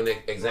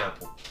motherfucking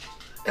example.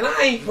 And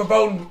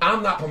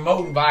I'm not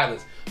promoting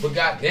violence, but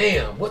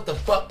goddamn, what the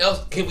fuck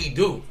else can we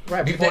do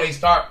before they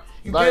start?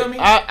 You feel me?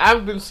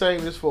 I've been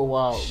saying this for a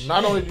while.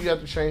 Not only do you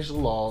have to change the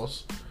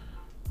laws,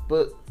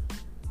 but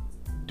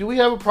do we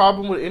have a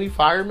problem with any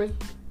firemen?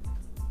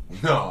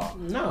 No.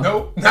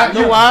 No. Not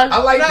You know why? I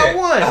like Not that.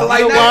 one. I like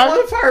You know that. why?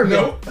 One fireman.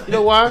 No. You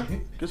know why?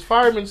 Because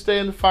firemen stay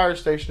in the fire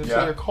station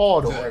until they're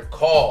called on. They're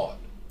called.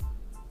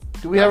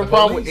 Do we have a the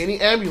problem with police?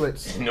 any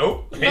ambulance?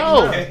 Nope.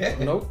 No.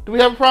 Nope. Do we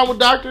have a problem with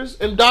doctors?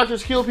 And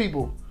doctors kill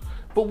people.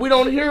 But we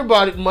don't hear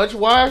about it much.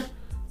 Why?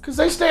 Because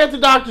they stay at the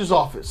doctor's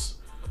office.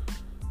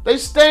 They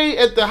stay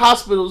at the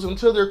hospitals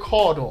until they're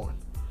called on.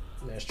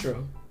 That's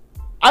true.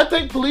 I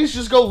think police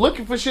just go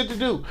looking for shit to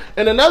do.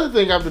 And another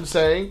thing I've been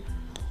saying,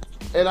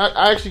 and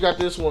I actually got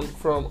this one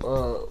from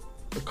a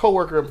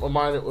coworker of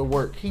mine at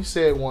work. He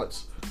said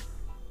once,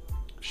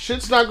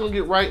 shit's not going to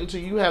get right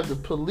until you have the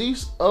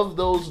police of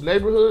those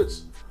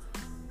neighborhoods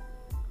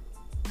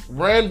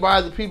ran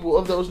by the people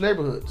of those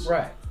neighborhoods.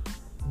 Right.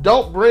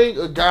 Don't bring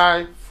a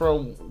guy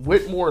from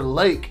Whitmore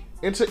Lake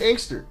into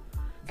Inkster.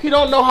 He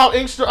don't know how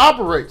Inkster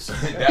operates.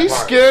 He's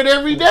scared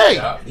every day.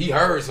 Yeah, he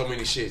heard so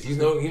many shits. He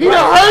done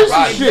heard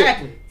some shit.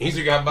 Exactly.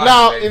 He's got body.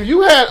 Now, if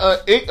you had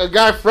a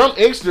guy from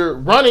Inkster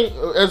running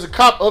as a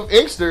cop of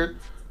Inkster,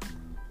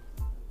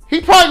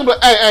 he probably gonna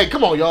be like, hey,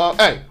 come on, y'all.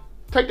 Hey,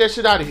 take that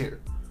shit out of here.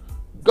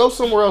 Go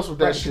somewhere else with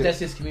that shit. That's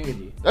his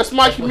community. That's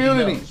my what he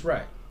community. knows.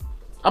 Right.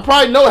 I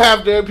probably know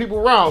half the people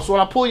around, so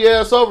when I pull your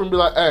ass over and be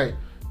like, hey,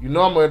 you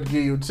know I'm gonna have to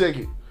give you a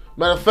ticket.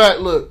 Matter of fact,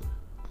 look,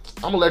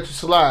 I'm gonna let you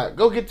slide.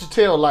 Go get your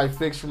tail light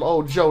fixed from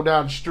old Joe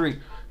down the street.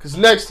 Cause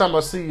next time I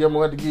see you, I'm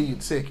gonna have to give you a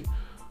ticket.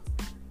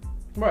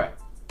 Right.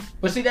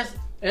 But see, that's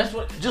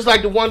what. Just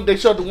like they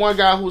showed the one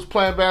guy who was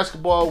playing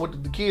basketball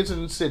with the kids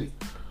in the city,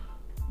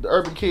 the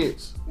urban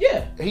kids.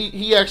 Yeah.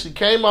 He actually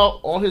came out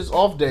on his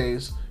off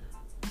days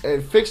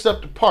and fixed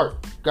up the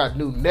park. Got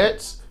new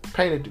nets,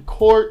 painted the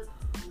court.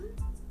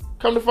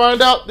 Come to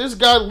find out, this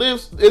guy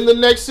lives in the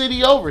next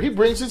city over. He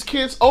brings his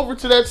kids over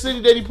to that city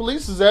that he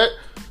polices at.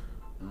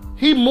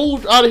 He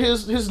moved out of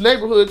his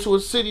neighborhood to a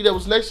city that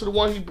was next to the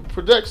one he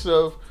protects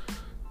of,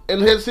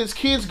 and his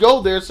kids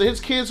go there, so his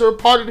kids are a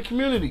part of the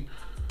community.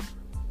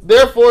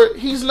 Therefore,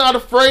 he's not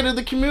afraid of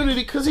the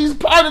community because he's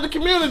part of the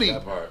community.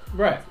 That part.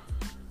 Right.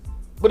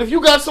 But if you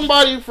got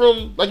somebody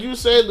from, like you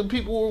said, the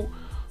people,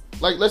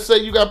 like let's say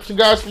you got some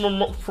guys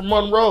from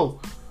Monroe,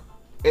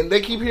 and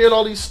they keep hearing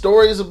all these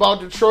stories about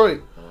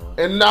Detroit,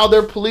 and now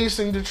they're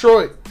policing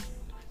Detroit.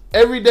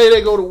 Every day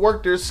they go to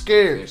work, they're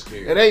scared.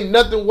 It ain't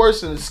nothing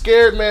worse than a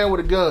scared man with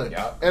a gun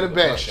and a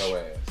badge.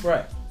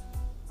 Right.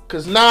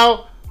 Because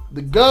now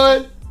the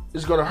gun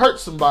is going to hurt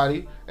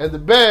somebody, and the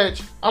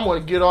badge, I'm going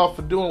to get off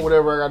for doing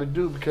whatever I got to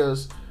do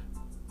because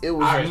it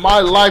was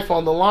my life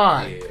on the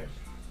line. Yeah.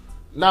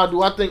 Now,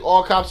 do I think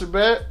all cops are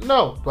bad?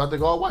 No. Do I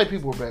think all white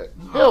people are bad?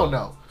 Hell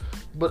no.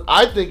 But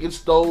I think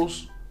it's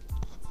those.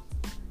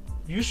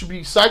 You should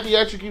be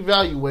psychiatrically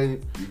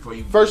evaluated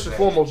first and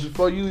foremost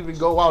before you even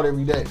go out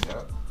every day.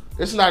 Yeah.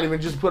 It's not even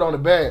just put on a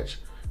badge.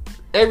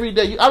 Every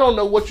day, I don't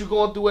know what you're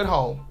going through at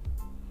home.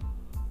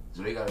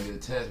 So they gotta get a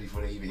test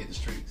before they even hit the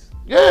streets.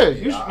 Yeah,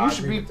 I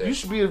you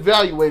should be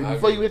evaluated I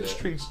before agree you hit with the that.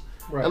 streets.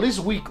 Right. At least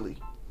weekly.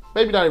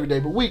 Maybe not every day,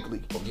 but weekly.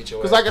 Because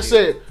Because like I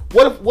said,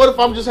 what if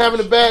I'm just having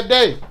a bad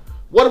day?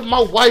 What if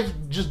my wife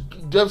just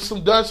done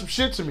some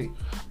shit to me?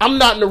 I'm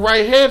not in the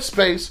right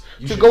headspace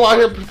to go out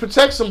here and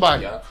protect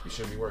somebody. Yeah, you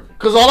should be working.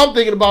 Because all I'm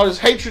thinking about is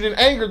hatred and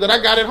anger that I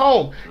got at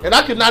home. And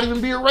I could not even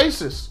be a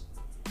racist.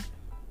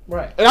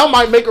 Right. And I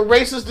might make a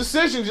racist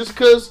decision just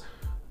because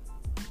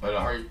But the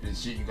hurt the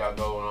shit you got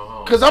going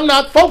on home. I'm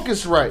not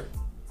focused right.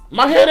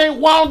 My head ain't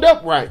wound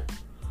up right.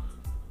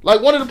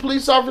 Like one of the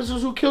police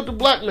officers who killed the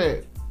black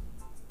man.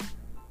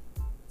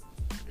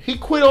 He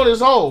quit on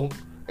his own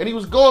and he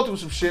was going through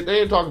some shit. They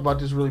didn't talk about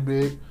this really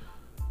big.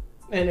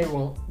 And they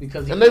won't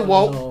because he And they on his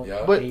won't, own,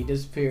 yeah. but and he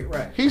disappeared.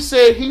 Right. he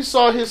said he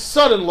saw his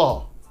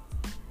son-in-law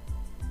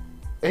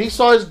and he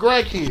saw his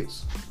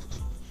grandkids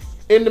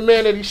in the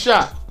man that he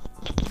shot.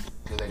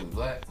 Because they was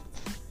black.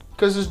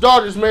 Because his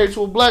daughter's married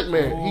to a black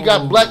man. He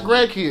got black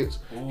grandkids.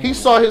 He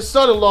saw his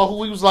son-in-law,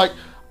 who he was like,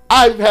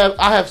 I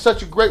have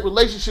such a great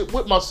relationship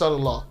with my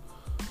son-in-law.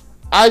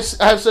 I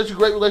have such a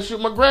great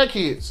relationship with my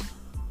grandkids.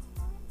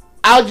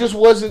 I just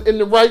wasn't in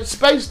the right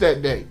space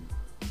that day.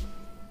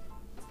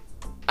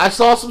 I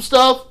saw some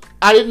stuff.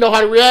 I didn't know how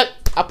to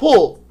react. I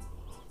pulled.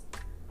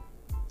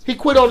 He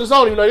quit on his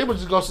own. You know, they were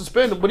just going to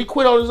suspend him, but he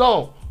quit on his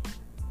own.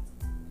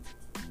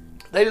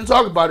 They didn't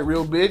talk about it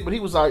real big, but he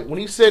was like, when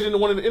he said in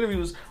one of the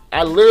interviews,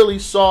 I literally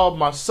saw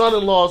my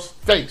son-in-law's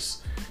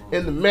face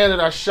in the man that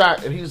I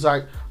shot, and he's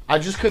like, I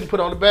just couldn't put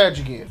on the badge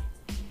again.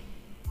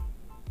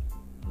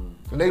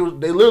 And they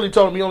literally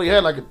told him he only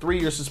had like a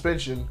 3-year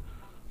suspension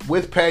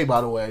with pay,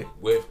 by the way.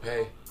 With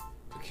pay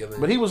for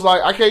killing. But he was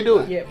like, I can't do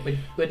it. Yeah,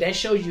 but that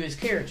shows you his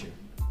character.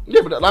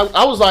 Yeah, but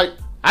I was like,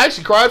 I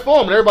actually cried for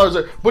him, and everybody was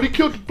like, but he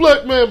killed the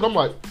black man. But I'm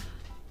like,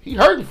 he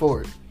hurting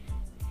for it.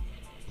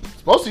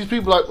 Most of these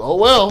people are like, oh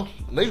well,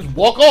 and they just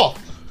walk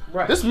off.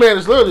 Right. This man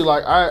is literally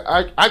like,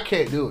 I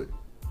can't do it.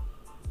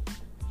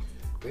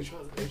 They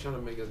trying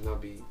to make us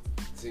not be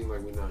seem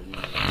like we're not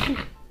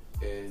human.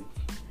 And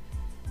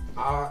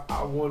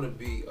I want to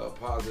be a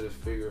positive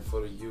figure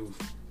for the youth,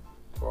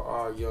 for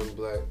our young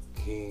black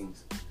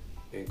kings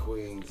and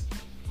queens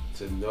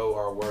to know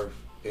our worth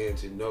and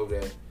to know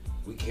that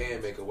we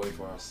can make a way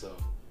for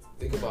ourselves.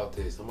 Think about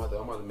this. I'm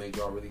about to make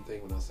y'all really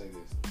think when I say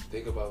this.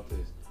 Think about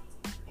this.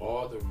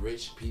 All the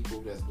rich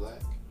people that's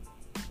black,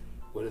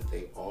 what if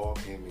they all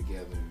came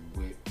together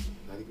with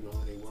not even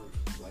all they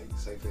worth? Like,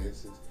 say for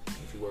instance,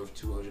 if you're worth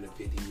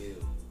 250 mil,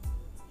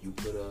 you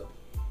put up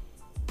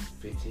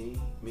 15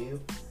 mil,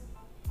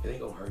 it ain't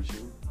gonna hurt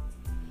you.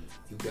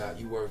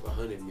 You worth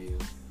 100 mil,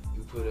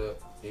 you put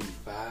up maybe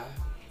 5.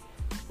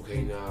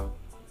 Okay, now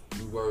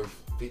you worth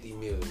 50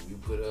 mil, you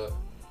put up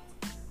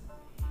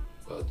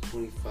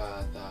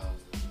 25,000.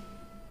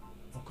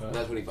 Okay.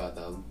 Not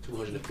 25,000,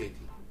 250.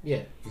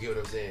 Yeah. You get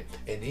what I'm saying?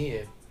 And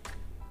then,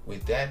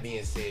 with that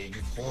being said,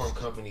 you form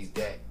companies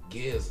that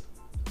gives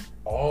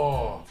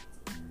all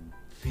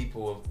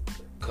people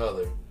of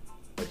color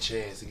a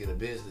chance to get a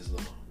business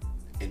loan.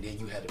 And then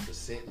you had a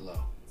percent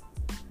law.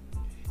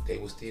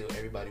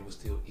 Everybody was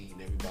still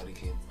eating. Everybody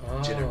can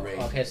generate.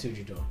 Okay, I see what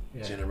you're doing.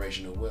 Yeah.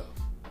 Generational wealth.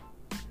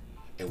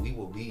 And we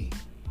will be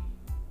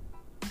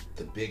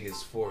the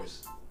biggest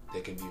force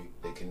that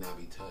cannot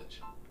be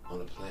touched on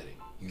the planet.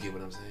 You get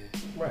what I'm saying?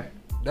 Right.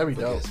 That'd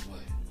be dope.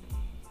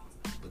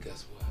 But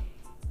guess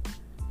what?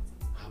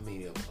 How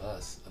many of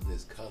us of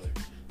this color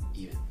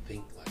even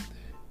think like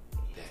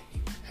that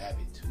even have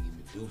it to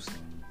even do so?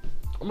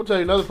 I'm gonna tell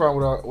you another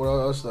problem with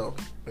us though,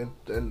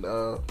 and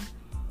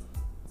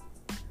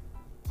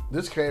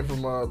this came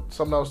from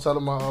something I was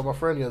telling my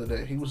friend the other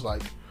day. He was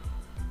like,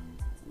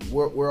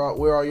 "Where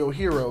are your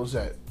heroes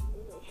at?"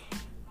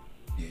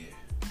 Yeah.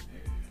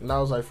 And I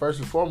was like, first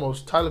and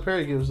foremost, Tyler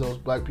Perry gives those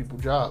black people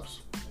jobs.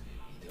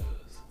 He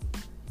does.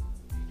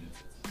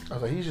 I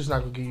was like, he's just not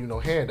gonna give you no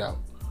handout.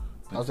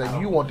 I was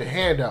like, you want the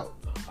handout.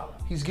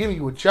 He's giving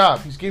you a job.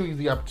 He's giving you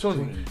the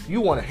opportunity.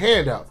 You want a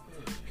handout.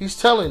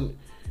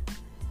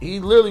 He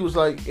literally was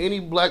like, any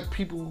black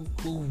people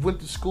who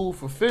went to school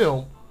for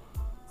film,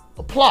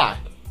 apply.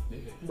 Yeah.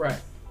 Right.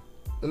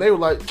 And they were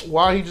like,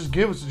 why he just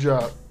give us a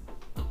job?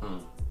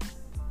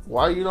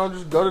 Why you don't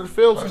just go to the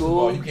film First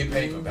school? of all, you get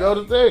paid for go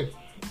to value. thing.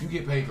 You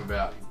get paid for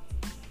value.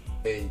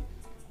 And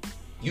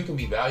you can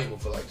be valuable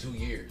for like 2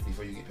 years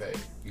before you get paid.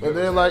 You get And what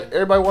then I'm like saying?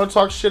 everybody want to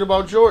talk shit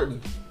about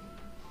Jordan.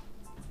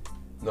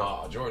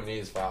 Nah, Jordan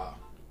is foul.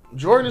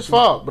 Jordan is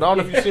foul, but I don't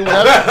know if you seen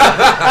what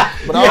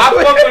happened. But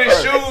I fuck with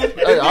his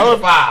shoes. Hey,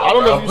 I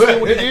don't know if you seen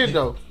what he did. did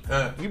though.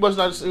 Huh? You must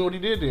not have seen what he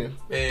did then.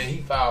 Man, he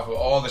fouled for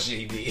all the shit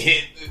he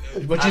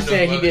did. But you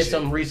saying he did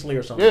something recently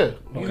or something? Yeah, you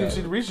Okay. didn't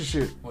see the recent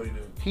shit. What did he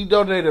do? He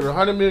donated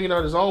 $100 million out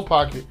of his own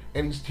pocket,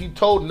 and he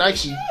told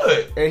Nike,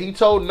 Should.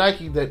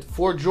 that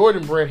for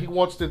Jordan brand, he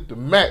wants it to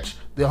match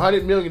the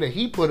 $100 million that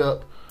he put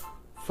up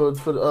for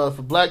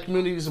black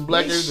communities and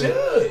black He everything.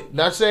 should.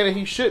 Not saying that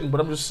he shouldn't, but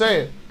I'm just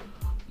saying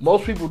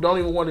most people don't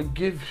even want to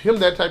give him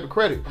that type of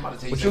credit. I'm about to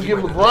tell you But you'll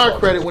something give right now. LeBron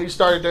credit when he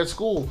started that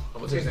school.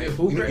 I'm gonna tell you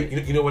Who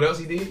something. You know what else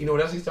he did? You know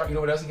what else he started? You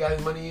know what else he got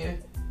his money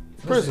in?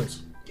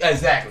 Prisons.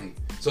 Exactly.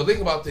 So think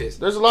about this.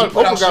 There's a lot of He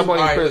put out Oprah got shoes-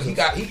 money in all right, look,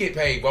 prisons. He get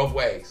paid both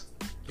ways.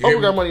 You hear Oprah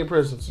me? got money in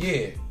prisons.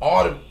 Yeah,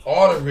 all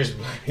the rich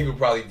black people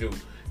probably do,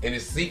 and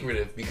it's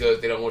secretive because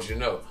they don't want you to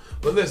know.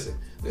 But listen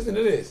to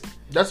this.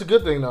 That's a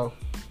good thing though.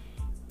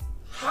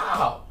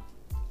 How?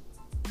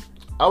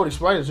 I would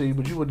explain it to you,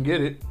 but you wouldn't get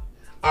it.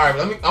 All right,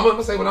 I'm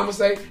gonna say what I'm gonna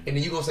say, and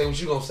then you gonna say what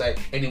you gonna say,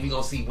 and then we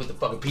gonna see what the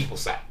fucking people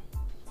say.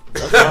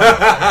 All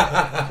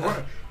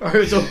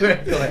right, so go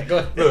ahead.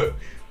 Look,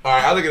 all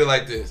right, I look at it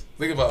like this.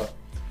 Think about it.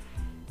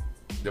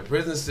 The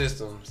prison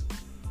systems.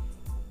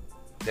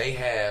 They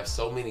have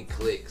so many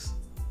cliques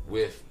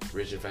with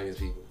rich and famous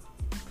people.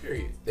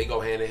 Period. They go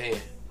hand in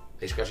hand.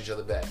 They scratch each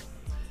other back.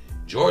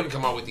 Jordan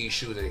come out with these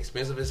shoes that are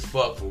expensive as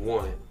fuck for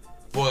one.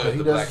 For He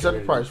the doesn't black set the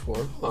community. price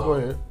for it. Go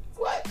ahead.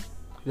 What?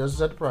 He doesn't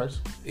set the price.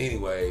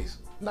 Anyways,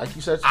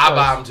 Nike sets the I price.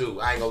 buy them too.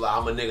 I ain't gonna lie.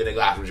 I'm a nigga that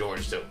got from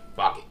Jordans too.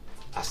 Fuck it.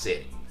 I said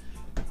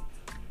it.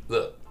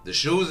 Look, the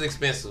shoes is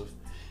expensive.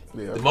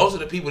 Yeah. Most of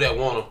the people that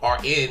want them are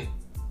in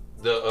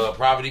the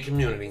poverty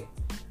community,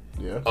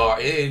 Yeah. are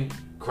in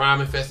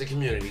crime-infested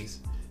communities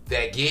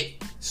that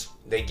get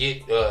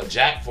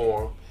jacked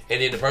for them,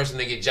 and then the person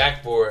that get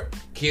jacked for it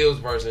kills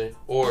the person.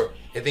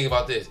 And think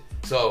about this.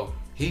 So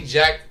he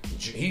jacked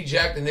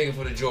the nigga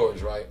for the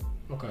Jordans, right?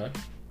 Okay.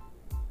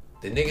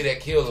 The nigga that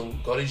killed him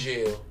go to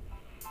jail.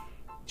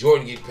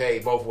 Jordan get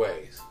paid both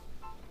ways.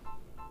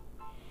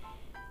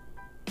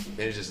 And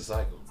it's just a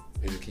cycle.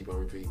 They just keep on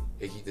repeating.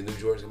 They keep the new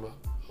Jordans come out.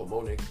 Oh,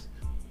 more niggas.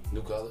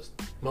 New colors.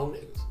 More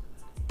niggas.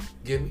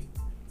 Get me?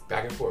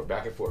 Back and forth,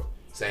 back and forth.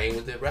 Same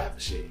with the rap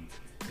shit.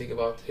 Think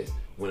about this.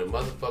 When a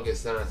motherfucker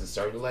signs to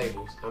certain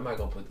labels, I'm not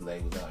gonna put the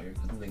labels out here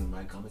because the niggas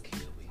might come and kill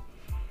me.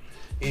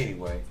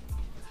 Anyway,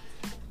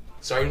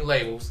 certain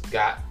labels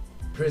got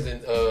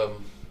prison,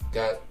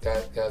 got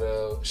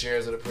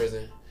shares of the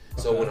prison.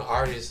 So when an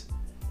artist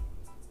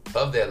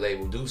of that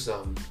label do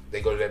something,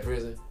 they go to that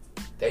prison,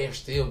 they are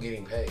still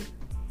getting paid.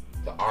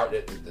 The art,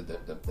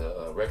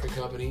 the record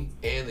company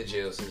and the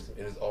jail system,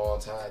 and it's all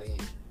tied in.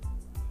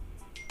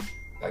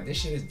 Like, this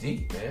shit is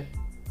deep, man.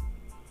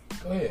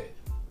 Go ahead.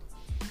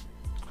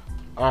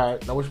 All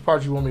right. Now, which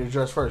part you want me to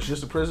address first?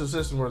 Just the prison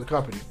system or the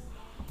company?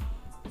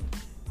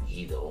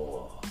 Either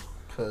or.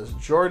 Because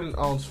Jordan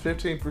owns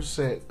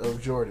 15%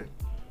 of Jordan.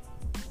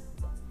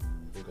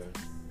 Okay.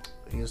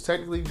 He is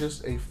technically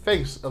just a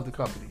face of the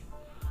company.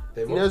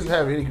 They He doesn't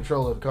have any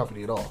control of the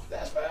company at all.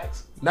 That's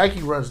facts.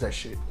 Nike runs that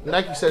shit.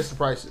 Nike sets the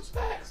prices.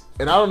 Facts.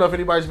 And I don't know if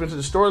anybody's been to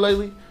the store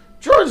lately.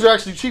 Jordans are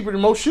actually cheaper than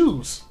most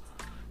shoes.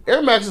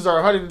 Air Maxes are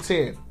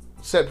 110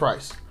 set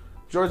price.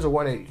 Jordans are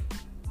 180.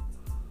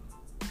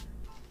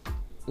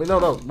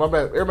 No, my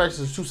bad. Air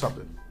Maxes is 2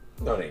 something.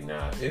 No, they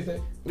not. Is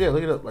they? Yeah,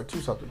 look it up, like 2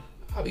 something.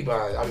 I be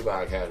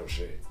buying casual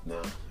shit.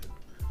 Nah.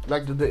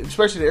 Like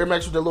especially the Air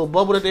Max with that little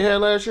bubble that they had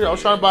last year. I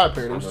was trying to buy a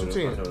pair. It was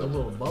 210. The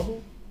little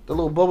bubble? The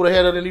little bubble they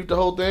had underneath the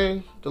whole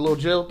thing, the little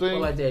gel thing. Oh,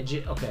 like that.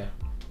 Okay.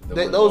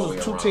 Those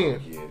was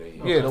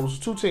 210. Yeah, those was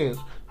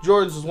 210s.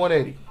 Jordans was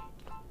 180.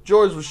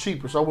 Jordans was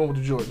cheaper, so I went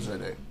with the Jordans that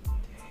day.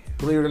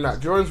 Believe it or not,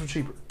 Jordans were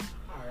cheaper.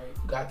 All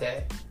right, got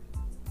that.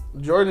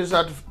 Jordan is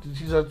not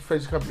he's not the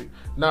face of the company.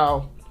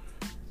 Now,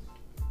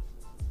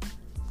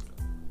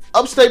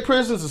 upstate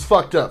prisons is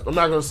fucked up. I'm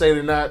not gonna say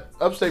they're not.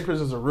 Upstate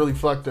prisons are really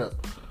fucked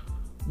up.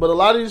 But a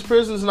lot of these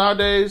prisons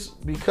nowadays,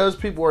 because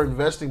people are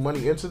investing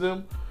money into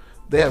them,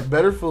 they have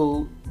better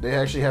food. They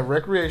actually have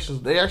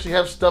recreations. They actually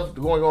have stuff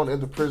going on in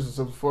the prisons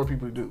for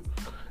people to do.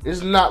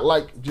 It's not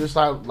like just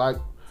like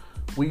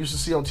we used to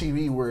see on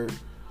TV where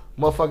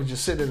motherfuckers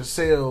just sit in a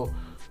cell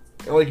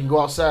and they can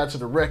go outside to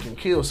the wreck and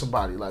kill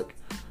somebody. Like,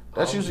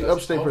 that's usually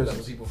upstate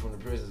prisons. People from the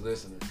prisons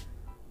listening.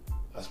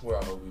 I swear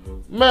I hope we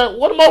do. Man,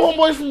 one of my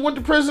homeboys from went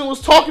to prison was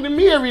talking to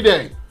me every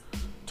day.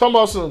 Talking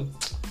about some,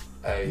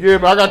 Hey, yeah,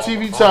 man, I got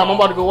TV time. I'm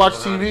about to go watch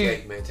TV.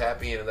 Gate, man,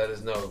 tap in and let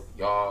us know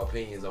y'all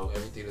opinions on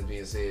everything that's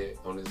being said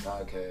on this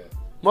podcast.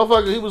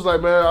 Motherfucker, he was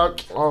like, man,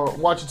 I'm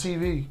watching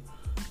TV.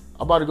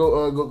 I'm about to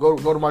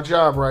go to my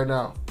job right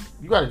now.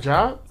 You got a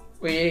job?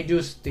 Well, yeah,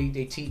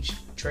 they teach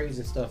trades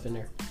and stuff in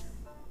there.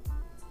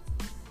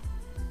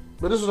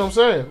 But this is what I'm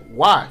saying.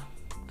 Why?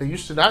 They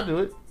used to not do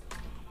it.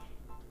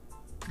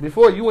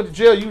 Before you went to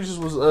jail, you just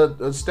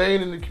was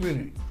staying in the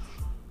community.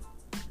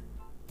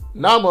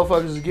 Now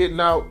motherfuckers is getting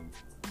out,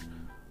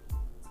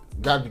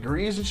 got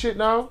degrees and shit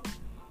now,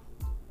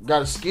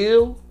 got a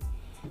skill.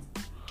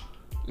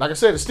 Like I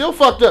said, it's still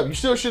fucked up. You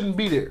still shouldn't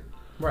be there.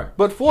 Right.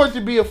 But for it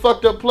to be a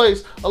fucked up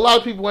place, a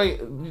lot of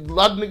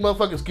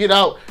motherfuckers get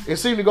out and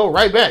seem to go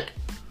right back.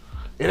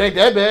 It ain't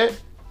that bad.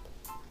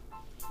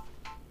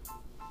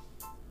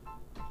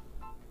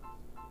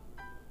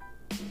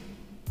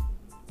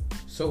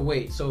 So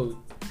wait,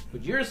 so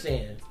what you're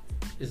saying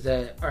is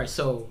that, all right,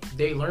 so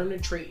they learn the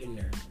trait in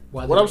there.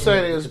 What I'm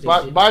saying is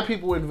by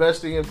people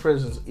investing in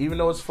prisons, even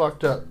though it's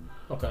fucked up,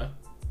 okay,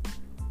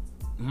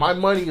 my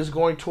money is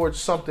going towards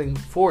something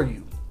for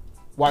you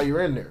while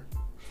you're in there.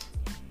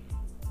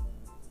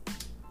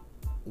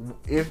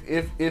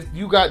 If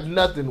you got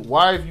nothing,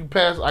 why have you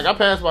passed? Like, I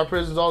pass by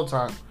prisons all the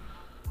time,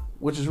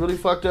 which is really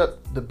fucked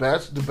up. The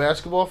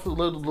basketball,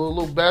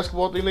 little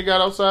basketball thing they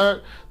got outside.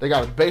 They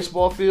got a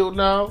baseball field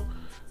now.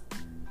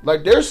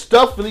 Like, there's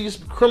stuff for these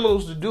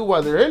criminals to do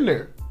while they're in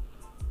there.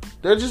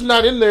 They're just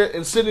not in there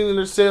and sitting in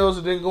their cells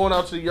and then going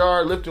out to the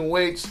yard, lifting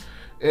weights,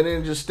 and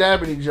then just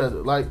stabbing each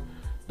other. Like,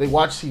 they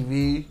watch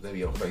TV. They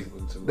be on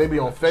Facebook too. They be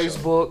on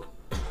Facebook.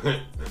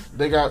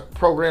 They got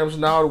programs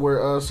now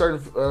where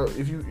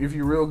if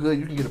you're real good,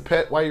 you can get a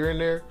pet while you're in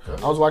there.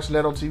 I was watching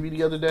that on TV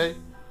the other day.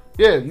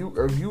 Yeah,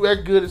 if you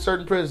act good at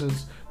certain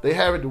prisons, they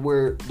have it to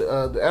where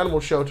the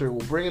animal shelter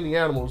will bring in the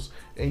animals,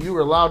 and you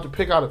are allowed to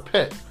pick out a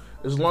pet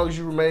as long as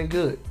you remain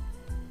good.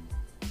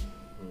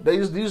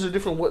 These are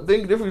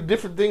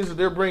different things that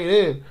they're bringing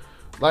in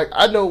Like,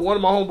 I know one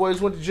of my homeboys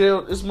went to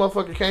jail. This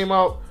motherfucker came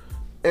out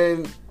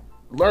and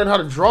learned how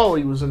to draw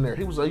when he was in there.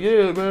 He was like,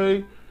 yeah,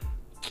 man.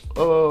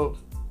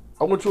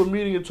 I went to a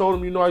meeting and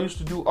told him, I used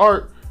to do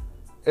art.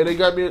 And they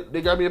got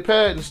me a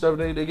pad and stuff.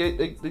 My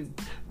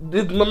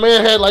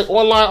man had like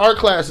online art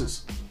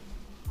classes.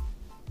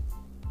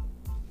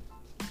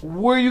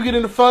 Where are you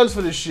getting the funds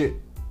for this shit?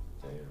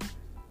 Damn.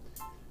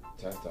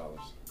 Tax dollars.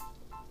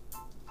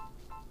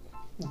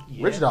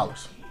 Yeah. Rich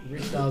dollars.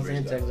 Rich dollars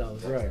and tax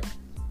dollars, right?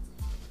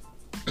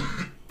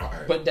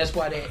 Right. But that's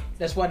why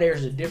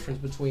there's a difference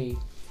between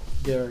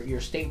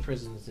your state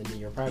prisons and then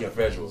your private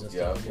federal, prisons and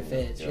stuff. Your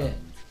feds, yeah.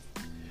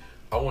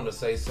 I want to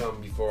say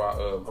something before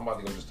I'm about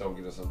to go to the store and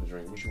get us something to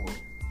drink. What you want?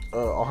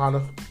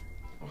 Ohana.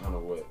 Ohana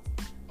what?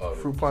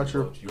 Fruit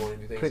puncher. You want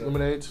anything? Pink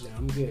lemonades. Yeah,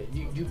 I'm good.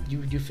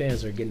 You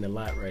fans are getting a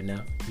lot right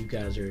now. You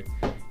guys are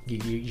you're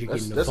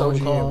getting the that's phone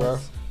OGN, calls. bro.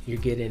 You're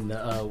getting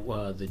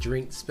the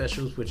drink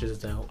specials, which is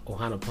the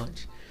Ohana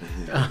Punch.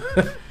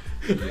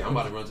 Yeah, I'm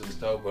about to run to the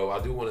store, but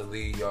I do want to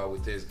leave y'all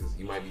with this because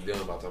you might be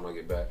done by the time I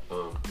get back.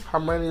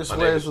 Harmonious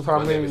Ways with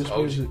Harmonious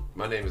Music.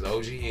 My name is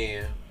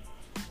OGN.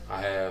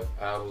 I have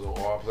albums on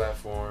all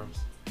platforms.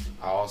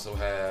 I also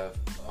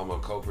I'm a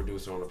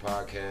co-producer on the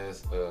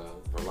podcast,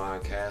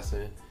 Verline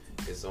Casson.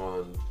 It's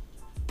on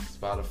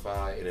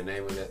Spotify, and the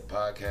name of that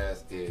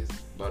podcast is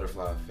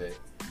Butterfly Effect.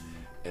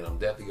 And I'm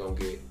definitely going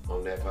to get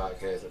on that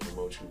podcast and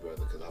promote you,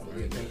 brother, because I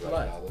believe in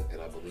Black Dollar,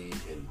 and I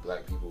believe in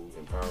black people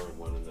empowering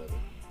one another.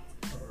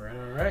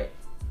 All right.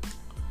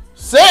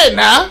 Say it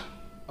now.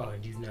 Oh,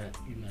 you not.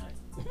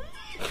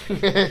 You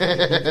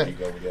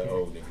go with that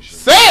old nigga shit.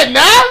 Say it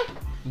now.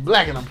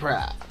 Black and I'm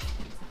proud.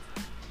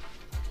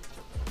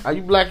 Are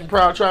you black and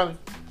proud, Charlie?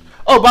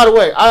 Oh, by the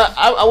way,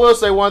 I will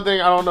say one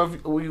thing. I don't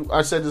know if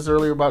I said this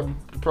earlier about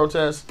the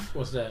protests.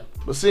 What's that?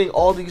 But seeing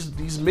all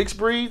these mixed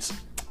breeds,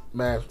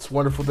 man, it's a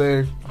wonderful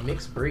thing.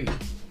 Mixed breeds?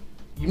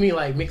 You mean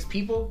like mixed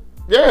people?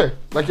 Yeah,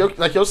 like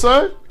your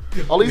son.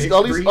 All these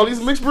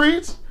mixed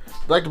breeds,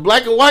 like the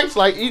black and whites.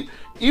 Like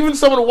even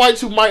some of the whites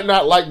who might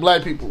not like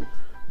black people,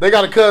 they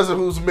got a cousin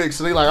who's mixed.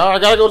 So they like, I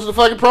gotta go to the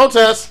fucking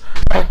protest.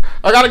 I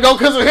gotta go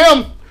because of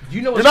him.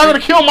 You're not gonna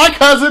kill my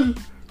cousin.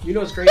 You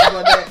know what's crazy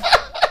about that?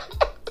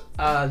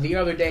 The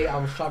other day I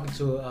was talking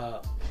to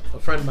a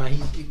friend of mine.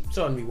 He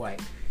told me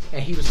white,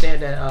 and he was saying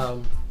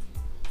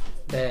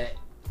that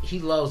he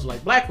loves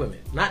like black women,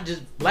 not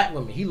just black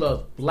women. He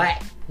loves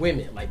black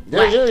women, like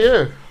black,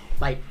 yeah,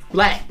 like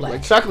black,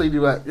 like chocolate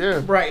black,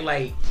 yeah, right,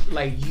 like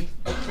you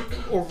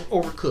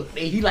overcooked.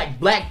 He like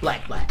black.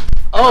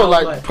 Oh,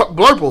 like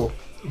blurple,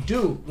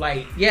 dude,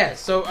 like yeah.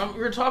 So we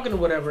were talking or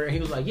whatever, and he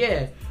was like,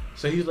 yeah.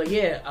 So he was like,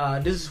 yeah,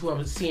 this is who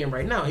I'm seeing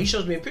right now. He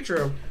shows me a picture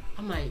of.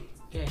 I'm like,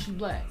 yeah, she's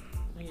black.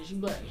 I'm like, yeah, she's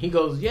black. He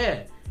goes,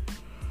 yeah,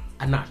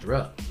 I knocked her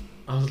up.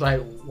 I was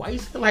like, why you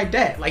saying like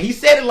that? Like he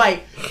said it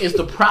like it's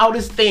the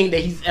proudest thing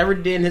that he's ever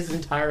did in his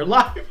entire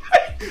life.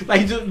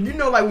 Like just,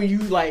 like when you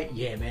like,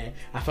 yeah, man,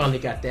 I finally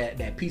got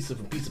that pizza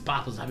from Pizza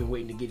Papa's. I've been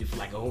waiting to get it for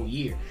like a whole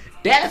year.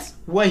 That's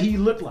what he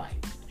looked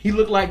like. He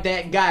looked like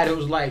that guy that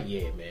was like,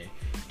 yeah, man,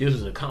 this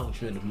is an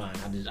accomplishment of mine.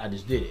 I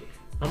just did it.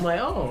 I'm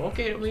like, oh,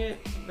 okay, man,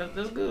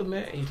 that's good,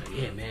 man. And he's like,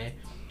 yeah, man.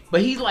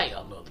 But he's like,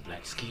 I love the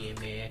black skin,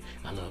 man.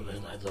 I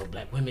love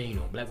black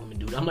women. Black women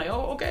do. I'm like,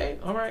 oh, okay,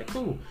 all right,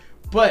 cool.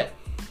 But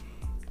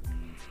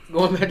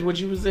going back to what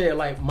you were saying,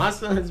 like my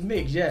son's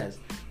mixed, yes,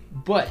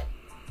 but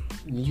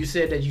you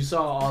said that you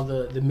saw all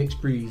the mixed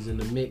breeds and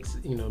the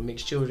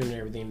mixed children and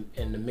everything,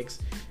 and the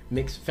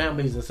mixed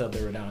families and stuff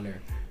that were down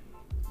there.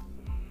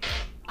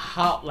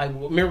 How, like,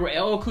 remember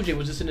LL Cool J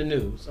was just in the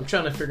news. I'm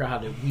trying to figure out how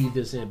to weave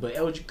this in, but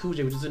LL Cool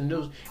J was just in the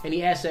news, and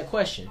he asked that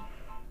question.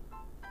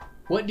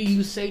 What do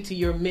you say to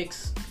your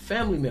mixed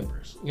family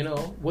members?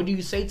 What do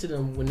you say to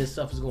them when this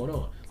stuff is going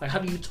on? Like, how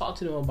do you talk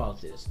to them about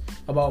this?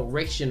 About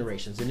race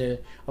generations? And then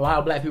a lot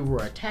of black people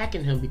were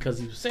attacking him because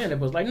he was saying that,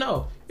 but it's like,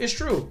 no, it's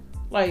true.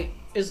 Like,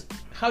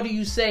 how do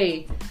you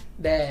say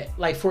that,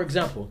 like, for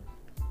example,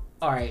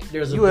 all right,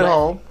 there's a you at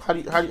home. How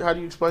do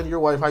you explain to your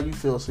wife how you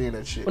feel seeing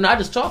that shit? Well, no, I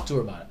just talk to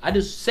her about it. I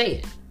just say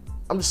it.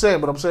 I'm just saying,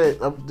 but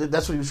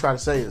that's what he was trying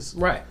to say is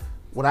right.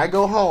 When I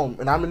go home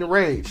and I'm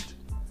enraged,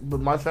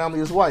 but my family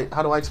is white,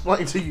 how do I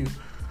explain to you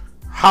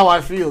how I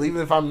feel,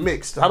 even if I'm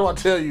mixed? How do I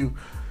tell you,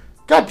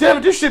 God damn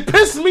it, this shit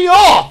pisses me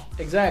off?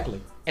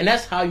 Exactly, and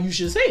that's how you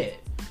should say it.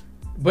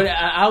 But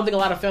I don't think a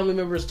lot of family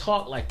members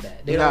talk like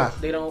that. They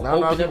don't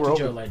open up to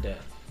each other like that.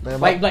 Man,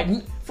 like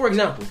for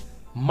example.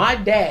 My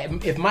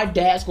dad, if my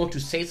dad's going to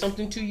say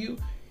something to you,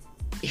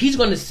 he's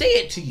going to say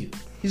it to you.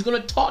 He's going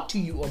to talk to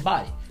you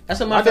about it. That's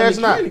how my family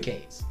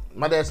communicates.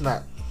 My dad's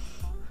not.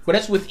 But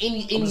that's with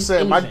any I'm just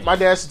saying, my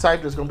dad's the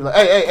type that's going to be like,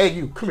 hey,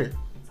 you, come here.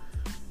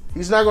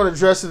 He's not going to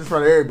address it in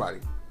front of everybody,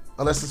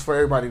 unless it's for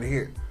everybody to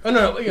hear. Oh,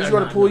 no. He's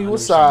going to pull you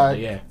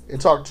aside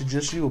and talk to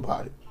just you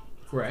about it.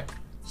 Right.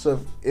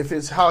 So if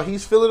it's how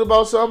he's feeling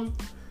about something,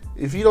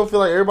 if he don't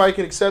feel like everybody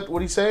can accept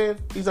what he's saying,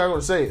 he's not going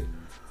to say it.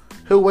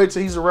 He'll wait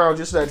till he's around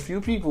just that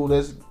few people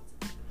that's,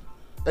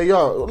 hey,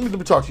 y'all, let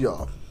me talk to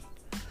y'all.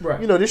 Right.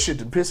 This shit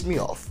that pissed me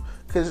off.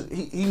 Because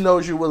he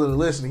knows you're willing to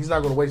listen. He's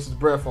not going to waste his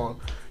breath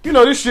on, You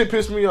know, this shit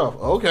pissed me off.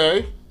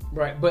 Okay.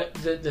 Right, but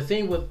the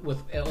thing with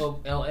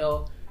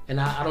LL, and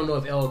I don't know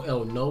if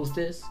LL knows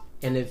this,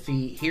 and if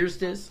he hears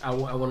this, I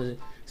want to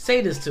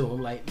say this to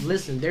him. Like,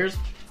 listen, there's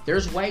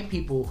white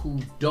people who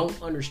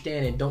don't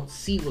understand and don't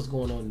see what's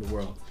going on in the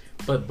world.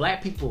 But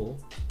black people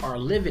are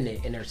living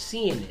it and they're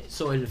seeing it,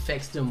 so it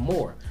affects them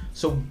more.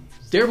 So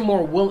they're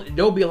more willing.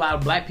 There'll be a lot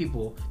of black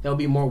people that'll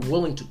be more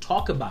willing to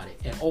talk about it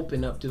and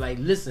open up to, like,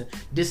 listen,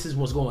 this is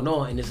what's going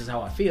on and this is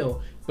how I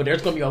feel. But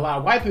there's gonna be a lot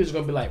of white people who's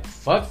gonna be like,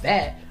 fuck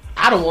that,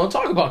 I don't want to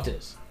talk about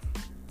this.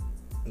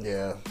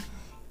 Yeah.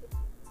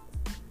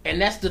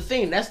 And that's the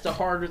thing. That's the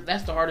hardest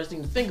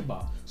thing to think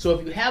about. So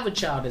if you have a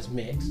child that's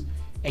mixed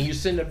and you're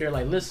sitting up there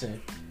like,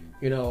 listen,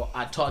 you know,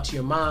 I talked to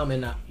your mom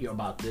and you're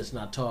about this, and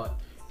I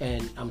taught.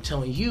 And I'm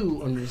telling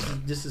you, and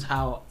this is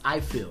how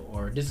I feel,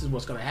 or this is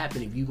what's going to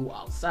happen if you go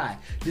outside.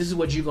 This is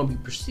what you're going to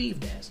be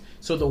perceived as.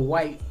 So the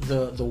white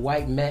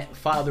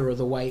father or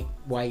the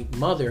white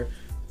mother,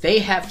 they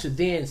have to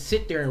then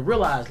sit there and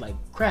realize, like,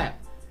 crap,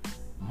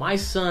 my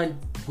son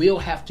will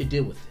have to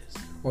deal with this,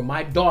 or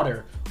my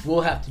daughter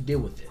will have to deal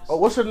with this. Oh,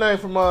 what's her name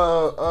from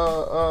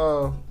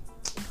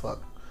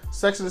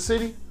Sex and the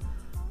City?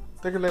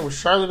 I think her name was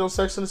Charlotte on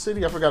Sex and the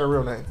City. I forgot her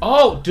real name.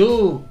 Oh,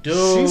 dude.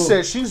 She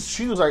said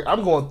she was like,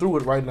 I'm going through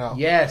it right now.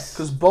 Yes.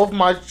 Because both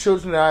my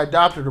children that I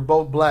adopted are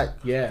both black.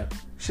 Yeah.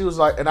 She was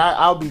like, and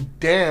I'll be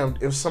damned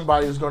if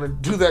somebody is going to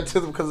do that to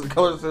them because of the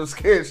color of their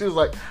skin. She was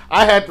like,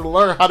 I had to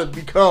learn how to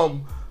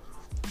become.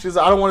 She's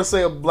like, I don't want to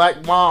say a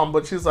black mom,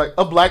 but she's like,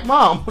 a black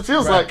mom. She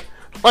was like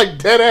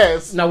dead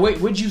ass. Now, wait,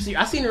 what'd you see?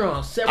 I seen her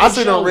on several shows. I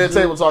seen her on Red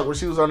Table Talk when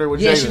she was on there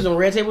with Jada. Yeah, she was on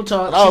Red Table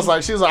Talk. And I was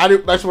like, she was like, I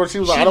don't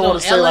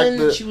want to say like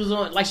the. She was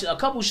on like a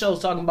couple shows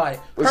talking about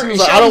it. But she was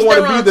like, I don't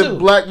want to be the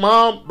black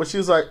mom, but she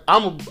was like,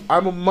 I'm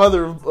a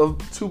mother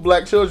of two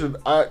black children.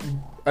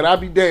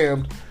 I'd be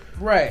damned.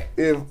 Right.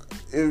 If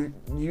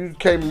you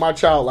came to my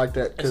child like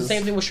that. It's the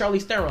same thing with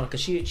Kharlie Brown, because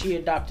she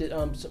adopted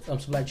some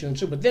black children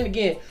too. But then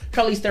again,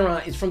 Kharlie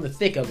Brown is from the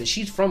thick of it.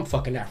 She's from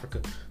fucking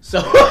Africa,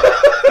 so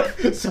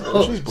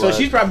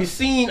she's probably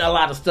seen a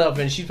lot of stuff,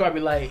 and she's probably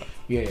like,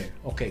 yeah,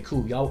 okay,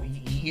 cool, y'all,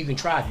 you can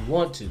try if you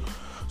want to.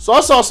 So I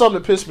saw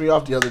something that pissed me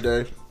off the other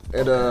day,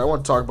 and I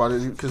want to talk about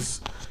it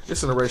because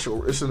it's in the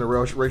racial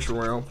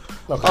realm.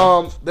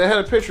 Okay. They had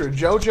a picture of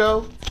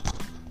JoJo,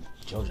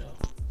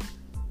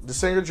 the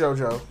singer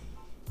JoJo.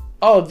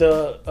 Oh,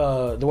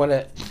 the one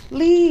that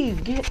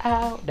leave, get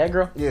out. That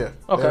girl? Yeah.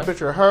 Okay. They had a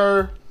picture of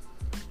her,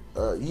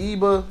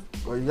 Yaba.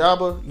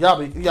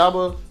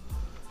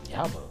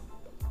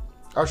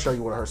 I'll show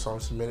you one of her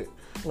songs in a minute.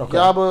 Okay.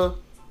 Yaba.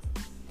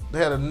 They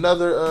had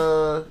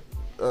another,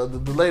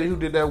 the lady who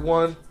did that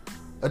one,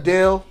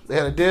 Adele. They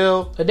had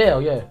Adele.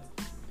 Yeah.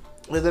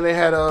 And then they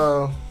had,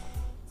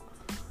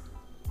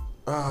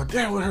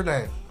 damn, what's her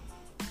name?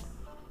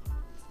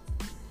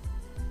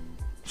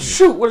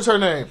 Shoot, what is her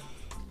name?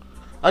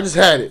 I just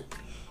had it.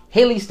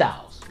 Haley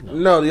Styles.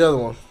 No, the other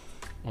one.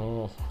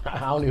 I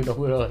don't even know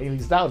who Haley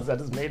Styles is. I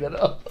just made that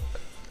up.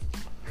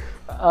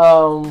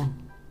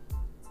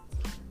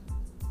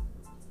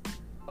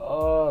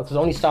 Because the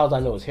only Styles I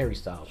know is Harry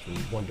Styles from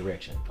One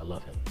Direction. I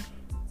love him.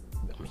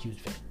 I'm a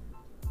huge fan.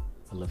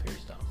 I love Harry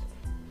Styles.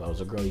 If I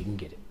was a girl, you can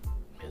get it.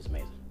 It's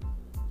amazing.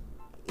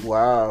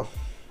 Wow.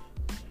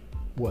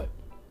 What?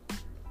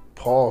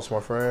 Pause, my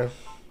friend.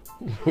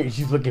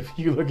 you looking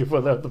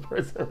for the other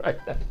person right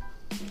now.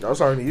 I was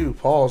talking to you.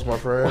 Pause, my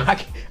friend.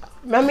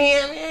 I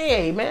mean,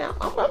 hey, man,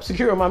 I'm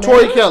secure on my man.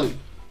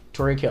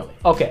 Tori Kelly.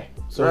 Okay,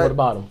 so right. What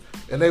about him?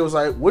 And they was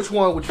like, which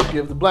one would you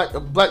give the black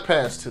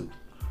pass to?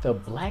 The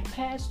black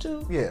pass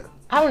to? Yeah.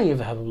 I don't even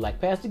have a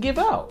black pass to give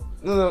out.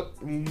 No,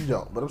 you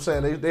don't. But I'm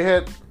saying they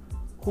had,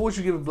 who would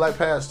you give a black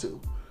pass to?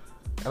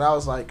 And I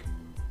was like,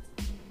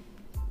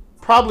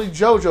 probably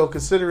JoJo,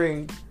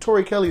 considering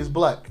Tori Kelly is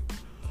black.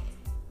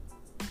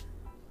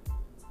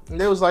 And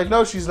they was like,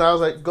 no, she's not. I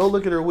was like, go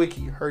look at her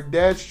wiki. Her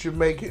dad's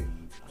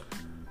Jamaican.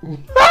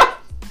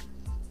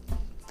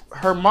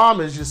 Her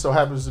mom just so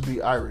happens to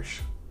be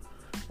Irish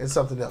and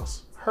something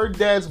else. Her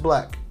dad's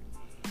black.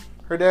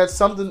 Her dad's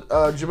something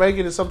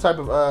Jamaican and some type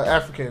of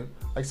African,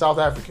 like South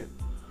African.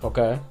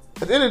 Okay.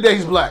 At the end of the day,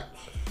 he's black.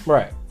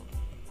 Right.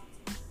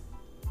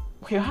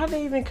 Okay, how did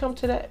they even come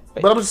to that?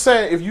 Wait. But I'm just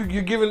saying, if you're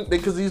giving,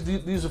 because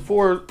these are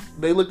four,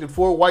 they looked at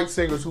four white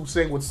singers who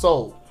sing with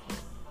soul.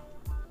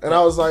 And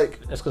I was like...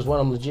 That's because one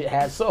of them legit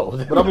had soul.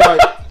 But I'm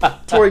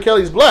like, Tori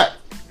Kelly's black.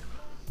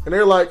 And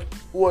they're like,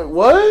 what?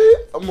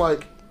 I'm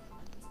like,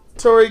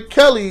 Tori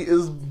Kelly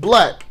is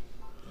black.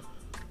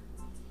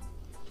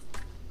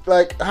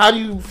 Like, how do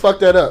you fuck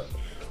that up?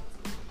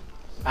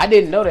 I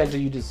didn't know that until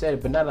you just said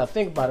it. But now that I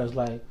think about it, it's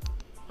like,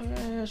 oh,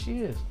 yeah,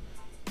 she is.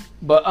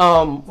 But,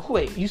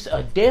 wait, you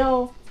said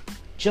Adele,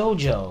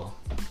 JoJo,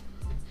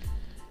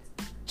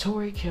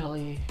 Tori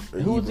Kelly.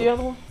 Who was the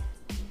other one?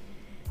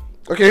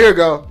 Okay, here we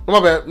go. My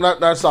bad.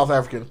 Not South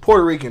African.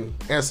 Puerto Rican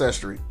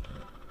ancestry.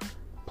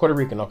 Puerto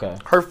Rican, okay.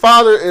 Her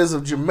father is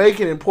of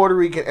Jamaican and Puerto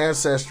Rican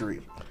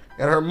ancestry.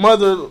 And her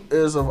mother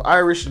is of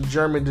Irish and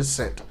German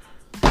descent.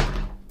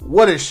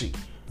 What is she?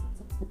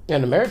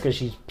 In America,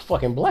 she's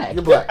fucking black.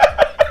 You're black.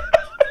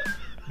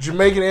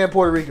 Jamaican and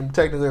Puerto Rican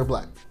technically are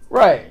black.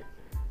 Right.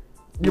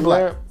 You're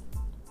black.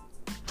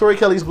 Tori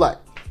Kelly's black.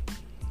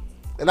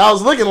 And I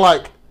was looking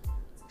like,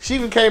 she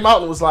even came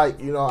out and was like,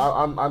 you know,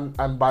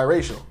 I'm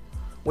biracial.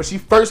 When she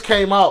first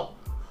came out.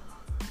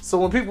 So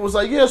when people was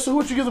like, yeah, so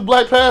what you give the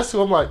black pass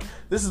to? I'm like,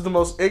 this is the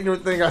most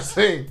ignorant thing I've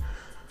seen.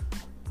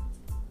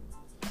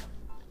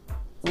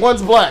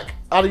 One's black.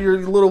 Out of your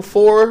little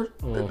four,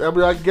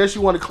 I guess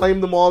you want to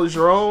claim them all as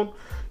your own.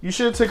 You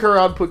should have took her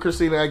out and put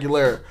Christina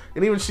Aguilera.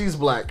 And even she's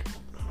black.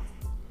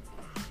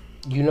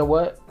 You know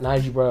what? Now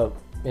that you brought up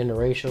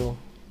interracial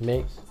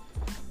mix,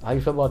 how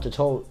you feel about the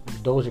whole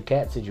Doja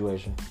Cat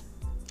situation?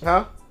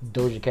 Huh?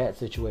 Doja Cat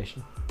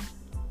situation.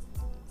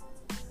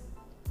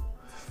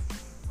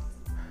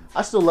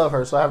 I still love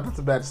her, so I have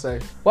nothing bad to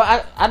say.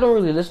 Well, I don't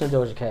really listen to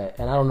Doja Cat,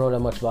 and I don't know that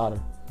much about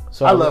her.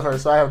 So I love her,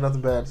 so I have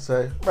nothing bad to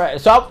say. Right.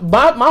 So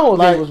my whole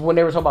thing was when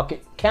they were talking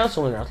about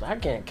canceling her. I was like, I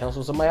can't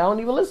cancel somebody I don't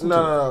even listen to.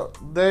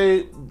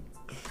 No.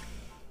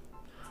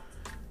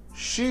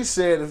 She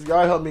said, if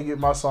y'all help me get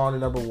my song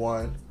to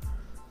 #1,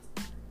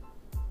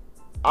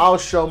 I'll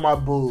show my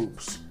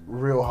boobs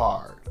real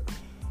hard.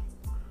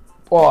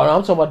 Oh,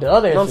 I'm talking about the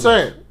other. You know what I'm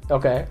saying?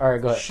 Okay. All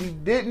right. Go ahead. She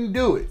didn't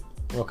do it.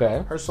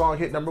 Okay. Her song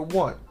hit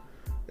 #1.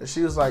 And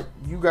she was like,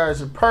 you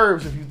guys are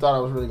pervs if you thought I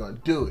was really going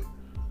to do it.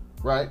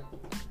 Right?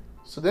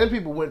 So then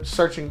people went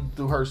searching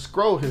through her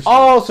scroll history.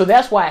 Oh, so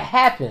that's why it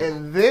happened.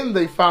 And then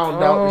they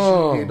found out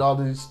that she did all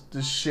this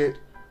shit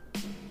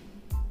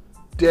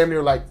damn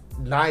near like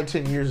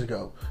 9-10 years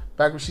ago.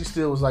 Back when she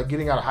still was like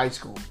getting out of high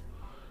school.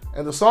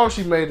 And the song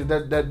she made,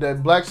 that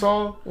black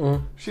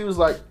song, she was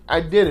like, I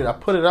did it. I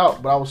put it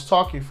out, but I was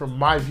talking from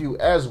my view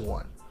as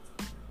one.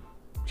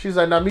 She's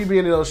like, now me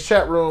being in those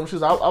chat rooms, she's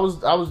like, I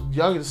was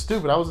young and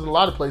stupid. I was in a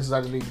lot of places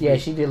I didn't need to be. Yeah,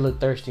 she did look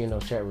thirsty in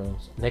those chat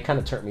rooms. And they kind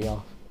of turned me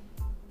off.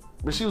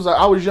 But she was like,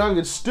 I was young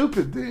and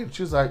stupid then.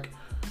 She was like,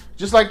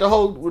 just like the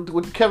whole,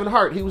 with Kevin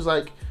Hart, he was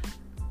like,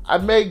 I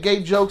made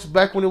gay jokes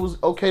back when it was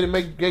okay to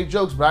make gay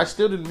jokes, but I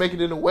still didn't make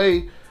it in a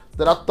way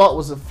that I thought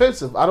was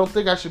offensive. I don't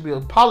think I should be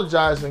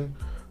apologizing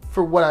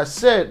for what I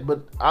said,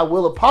 but I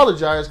will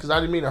apologize because I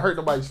didn't mean to hurt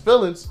nobody's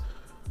feelings.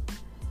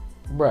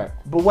 Right.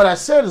 But what I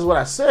said is what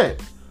I said.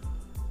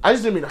 I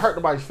just didn't mean to hurt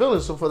nobody's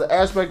feelings, so for the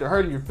aspect of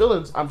hurting your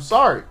feelings, I'm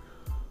sorry.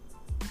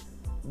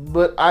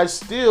 But I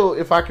still,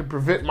 if I could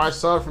prevent my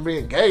son from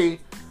being gay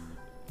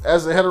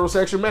as a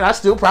heterosexual man, I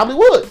still probably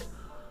would.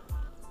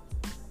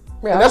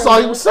 Yeah, and that's all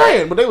he was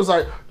saying. But they was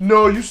like,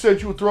 no, you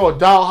said you would throw a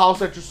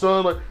dollhouse at your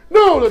son. Like,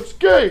 no, that's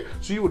gay.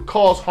 So you would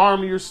cause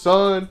harm to your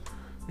son.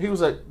 He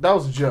was like, that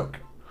was a joke.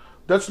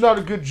 That's not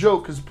a good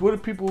joke because what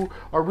if people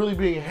are really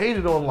being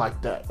hated on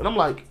like that? And I'm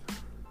like,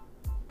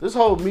 this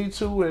whole Me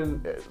Too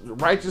and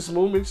righteous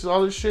movements and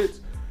all this shit,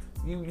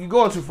 you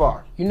going too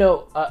far. You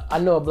know, I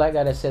know a black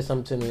guy that said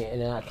something to me,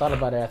 and then I thought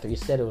about it after he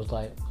said it. Was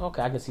like,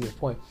 okay, I can see his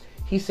point.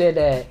 He said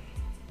that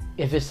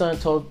if his son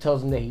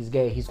tells him that he's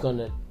gay, he's going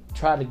to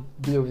try to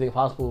do everything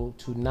possible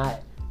to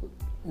not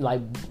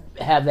like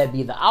have that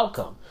be the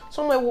outcome.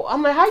 So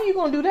I'm like, how are you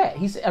going to do that?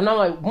 He said, and I'm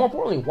like, more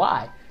importantly,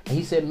 why? And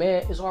he said,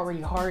 man, it's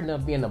already hard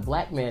enough being a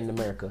black man in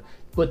America,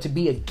 but to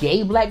be a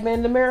gay black man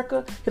in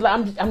America, he's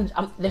like,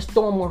 I'm let's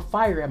throw more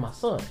fire at my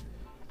son.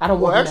 I don't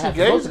want him to have to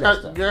go through that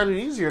stuff. Got it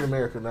easier in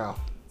America now.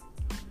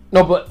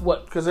 No, but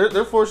what? Because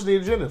they're forcing the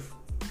agenda.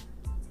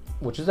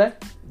 Which is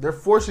that? They're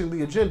forcing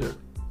the agenda.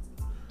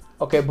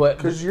 Okay, but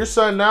because your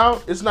son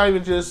now, it's not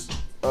even just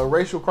a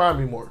racial crime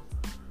anymore.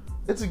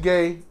 It's a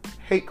gay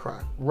hate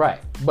crime. Right.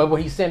 But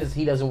what he's saying is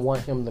he doesn't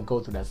want him to go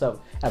through that stuff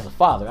as a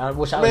father.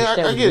 Which I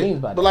understand what he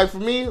means by that. But like for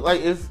me, like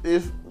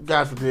if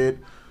God forbid,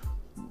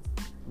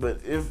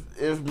 but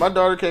if my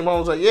daughter came home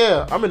and was like,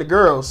 yeah, I'm into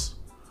girls.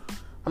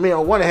 I mean,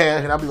 on one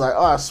hand, and I'd be like,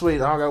 oh, sweet,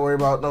 I don't gotta worry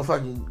about no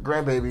fucking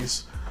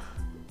grandbabies.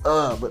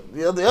 But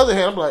the other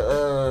hand, I'm like,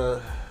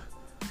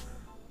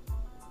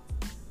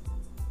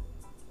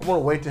 I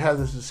want to wait to have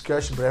this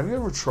discussion, but have you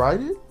ever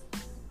tried it?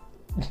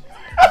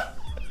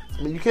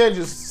 I mean, you can't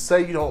just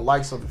say you don't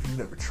like something if you've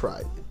never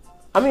tried it.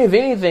 I mean, if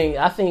anything,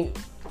 I think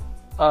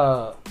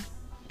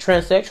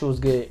transsexual is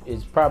good.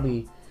 Is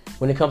probably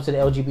when it comes to the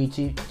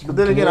LGBT. But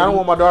then again, I don't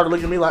want my daughter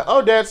looking at me like,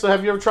 oh, Dad, so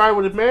have you ever tried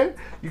with a man?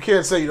 You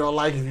can't say you don't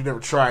like it if you've never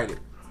tried it.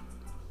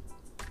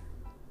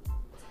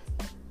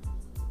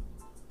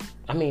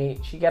 I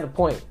mean, she got a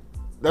point.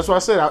 That's why I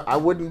said I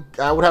would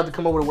have to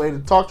come up with a way to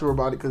talk to her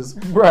about it because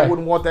right. I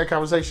wouldn't want that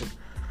conversation.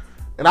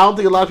 And I don't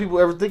think a lot of people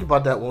ever think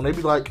about that one. They'd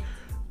be like,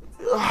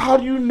 how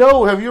do you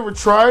know? Have you ever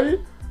tried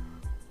it?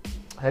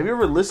 Have you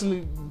ever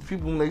listened to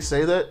people when they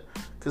say that?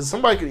 Because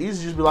somebody could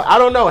easily just be like, I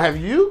don't know. Have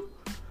you?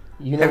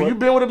 You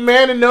been with a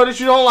man and know that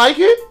you don't like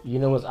it? You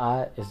know what's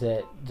odd is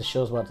that the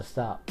show's about to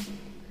stop.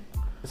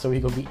 So we're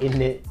going to be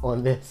in it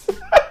on this.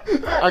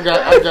 I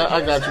got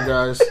you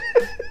guys.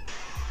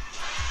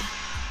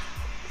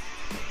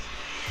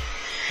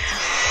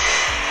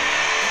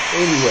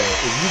 Anyway,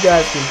 if you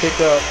guys can pick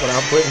up what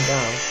I'm putting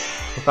down,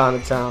 Pound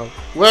of Town,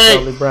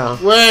 Kharlie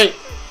Brown. Wait.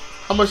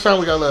 How much time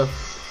we got left?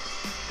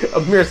 A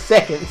mere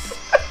seconds.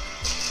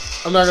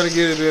 I'm not going to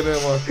get it in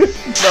anymore.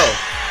 No.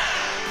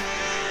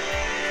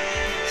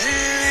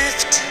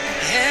 Lift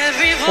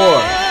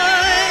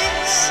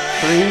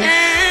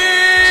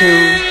 2,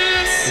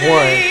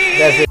 1.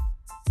 That's it.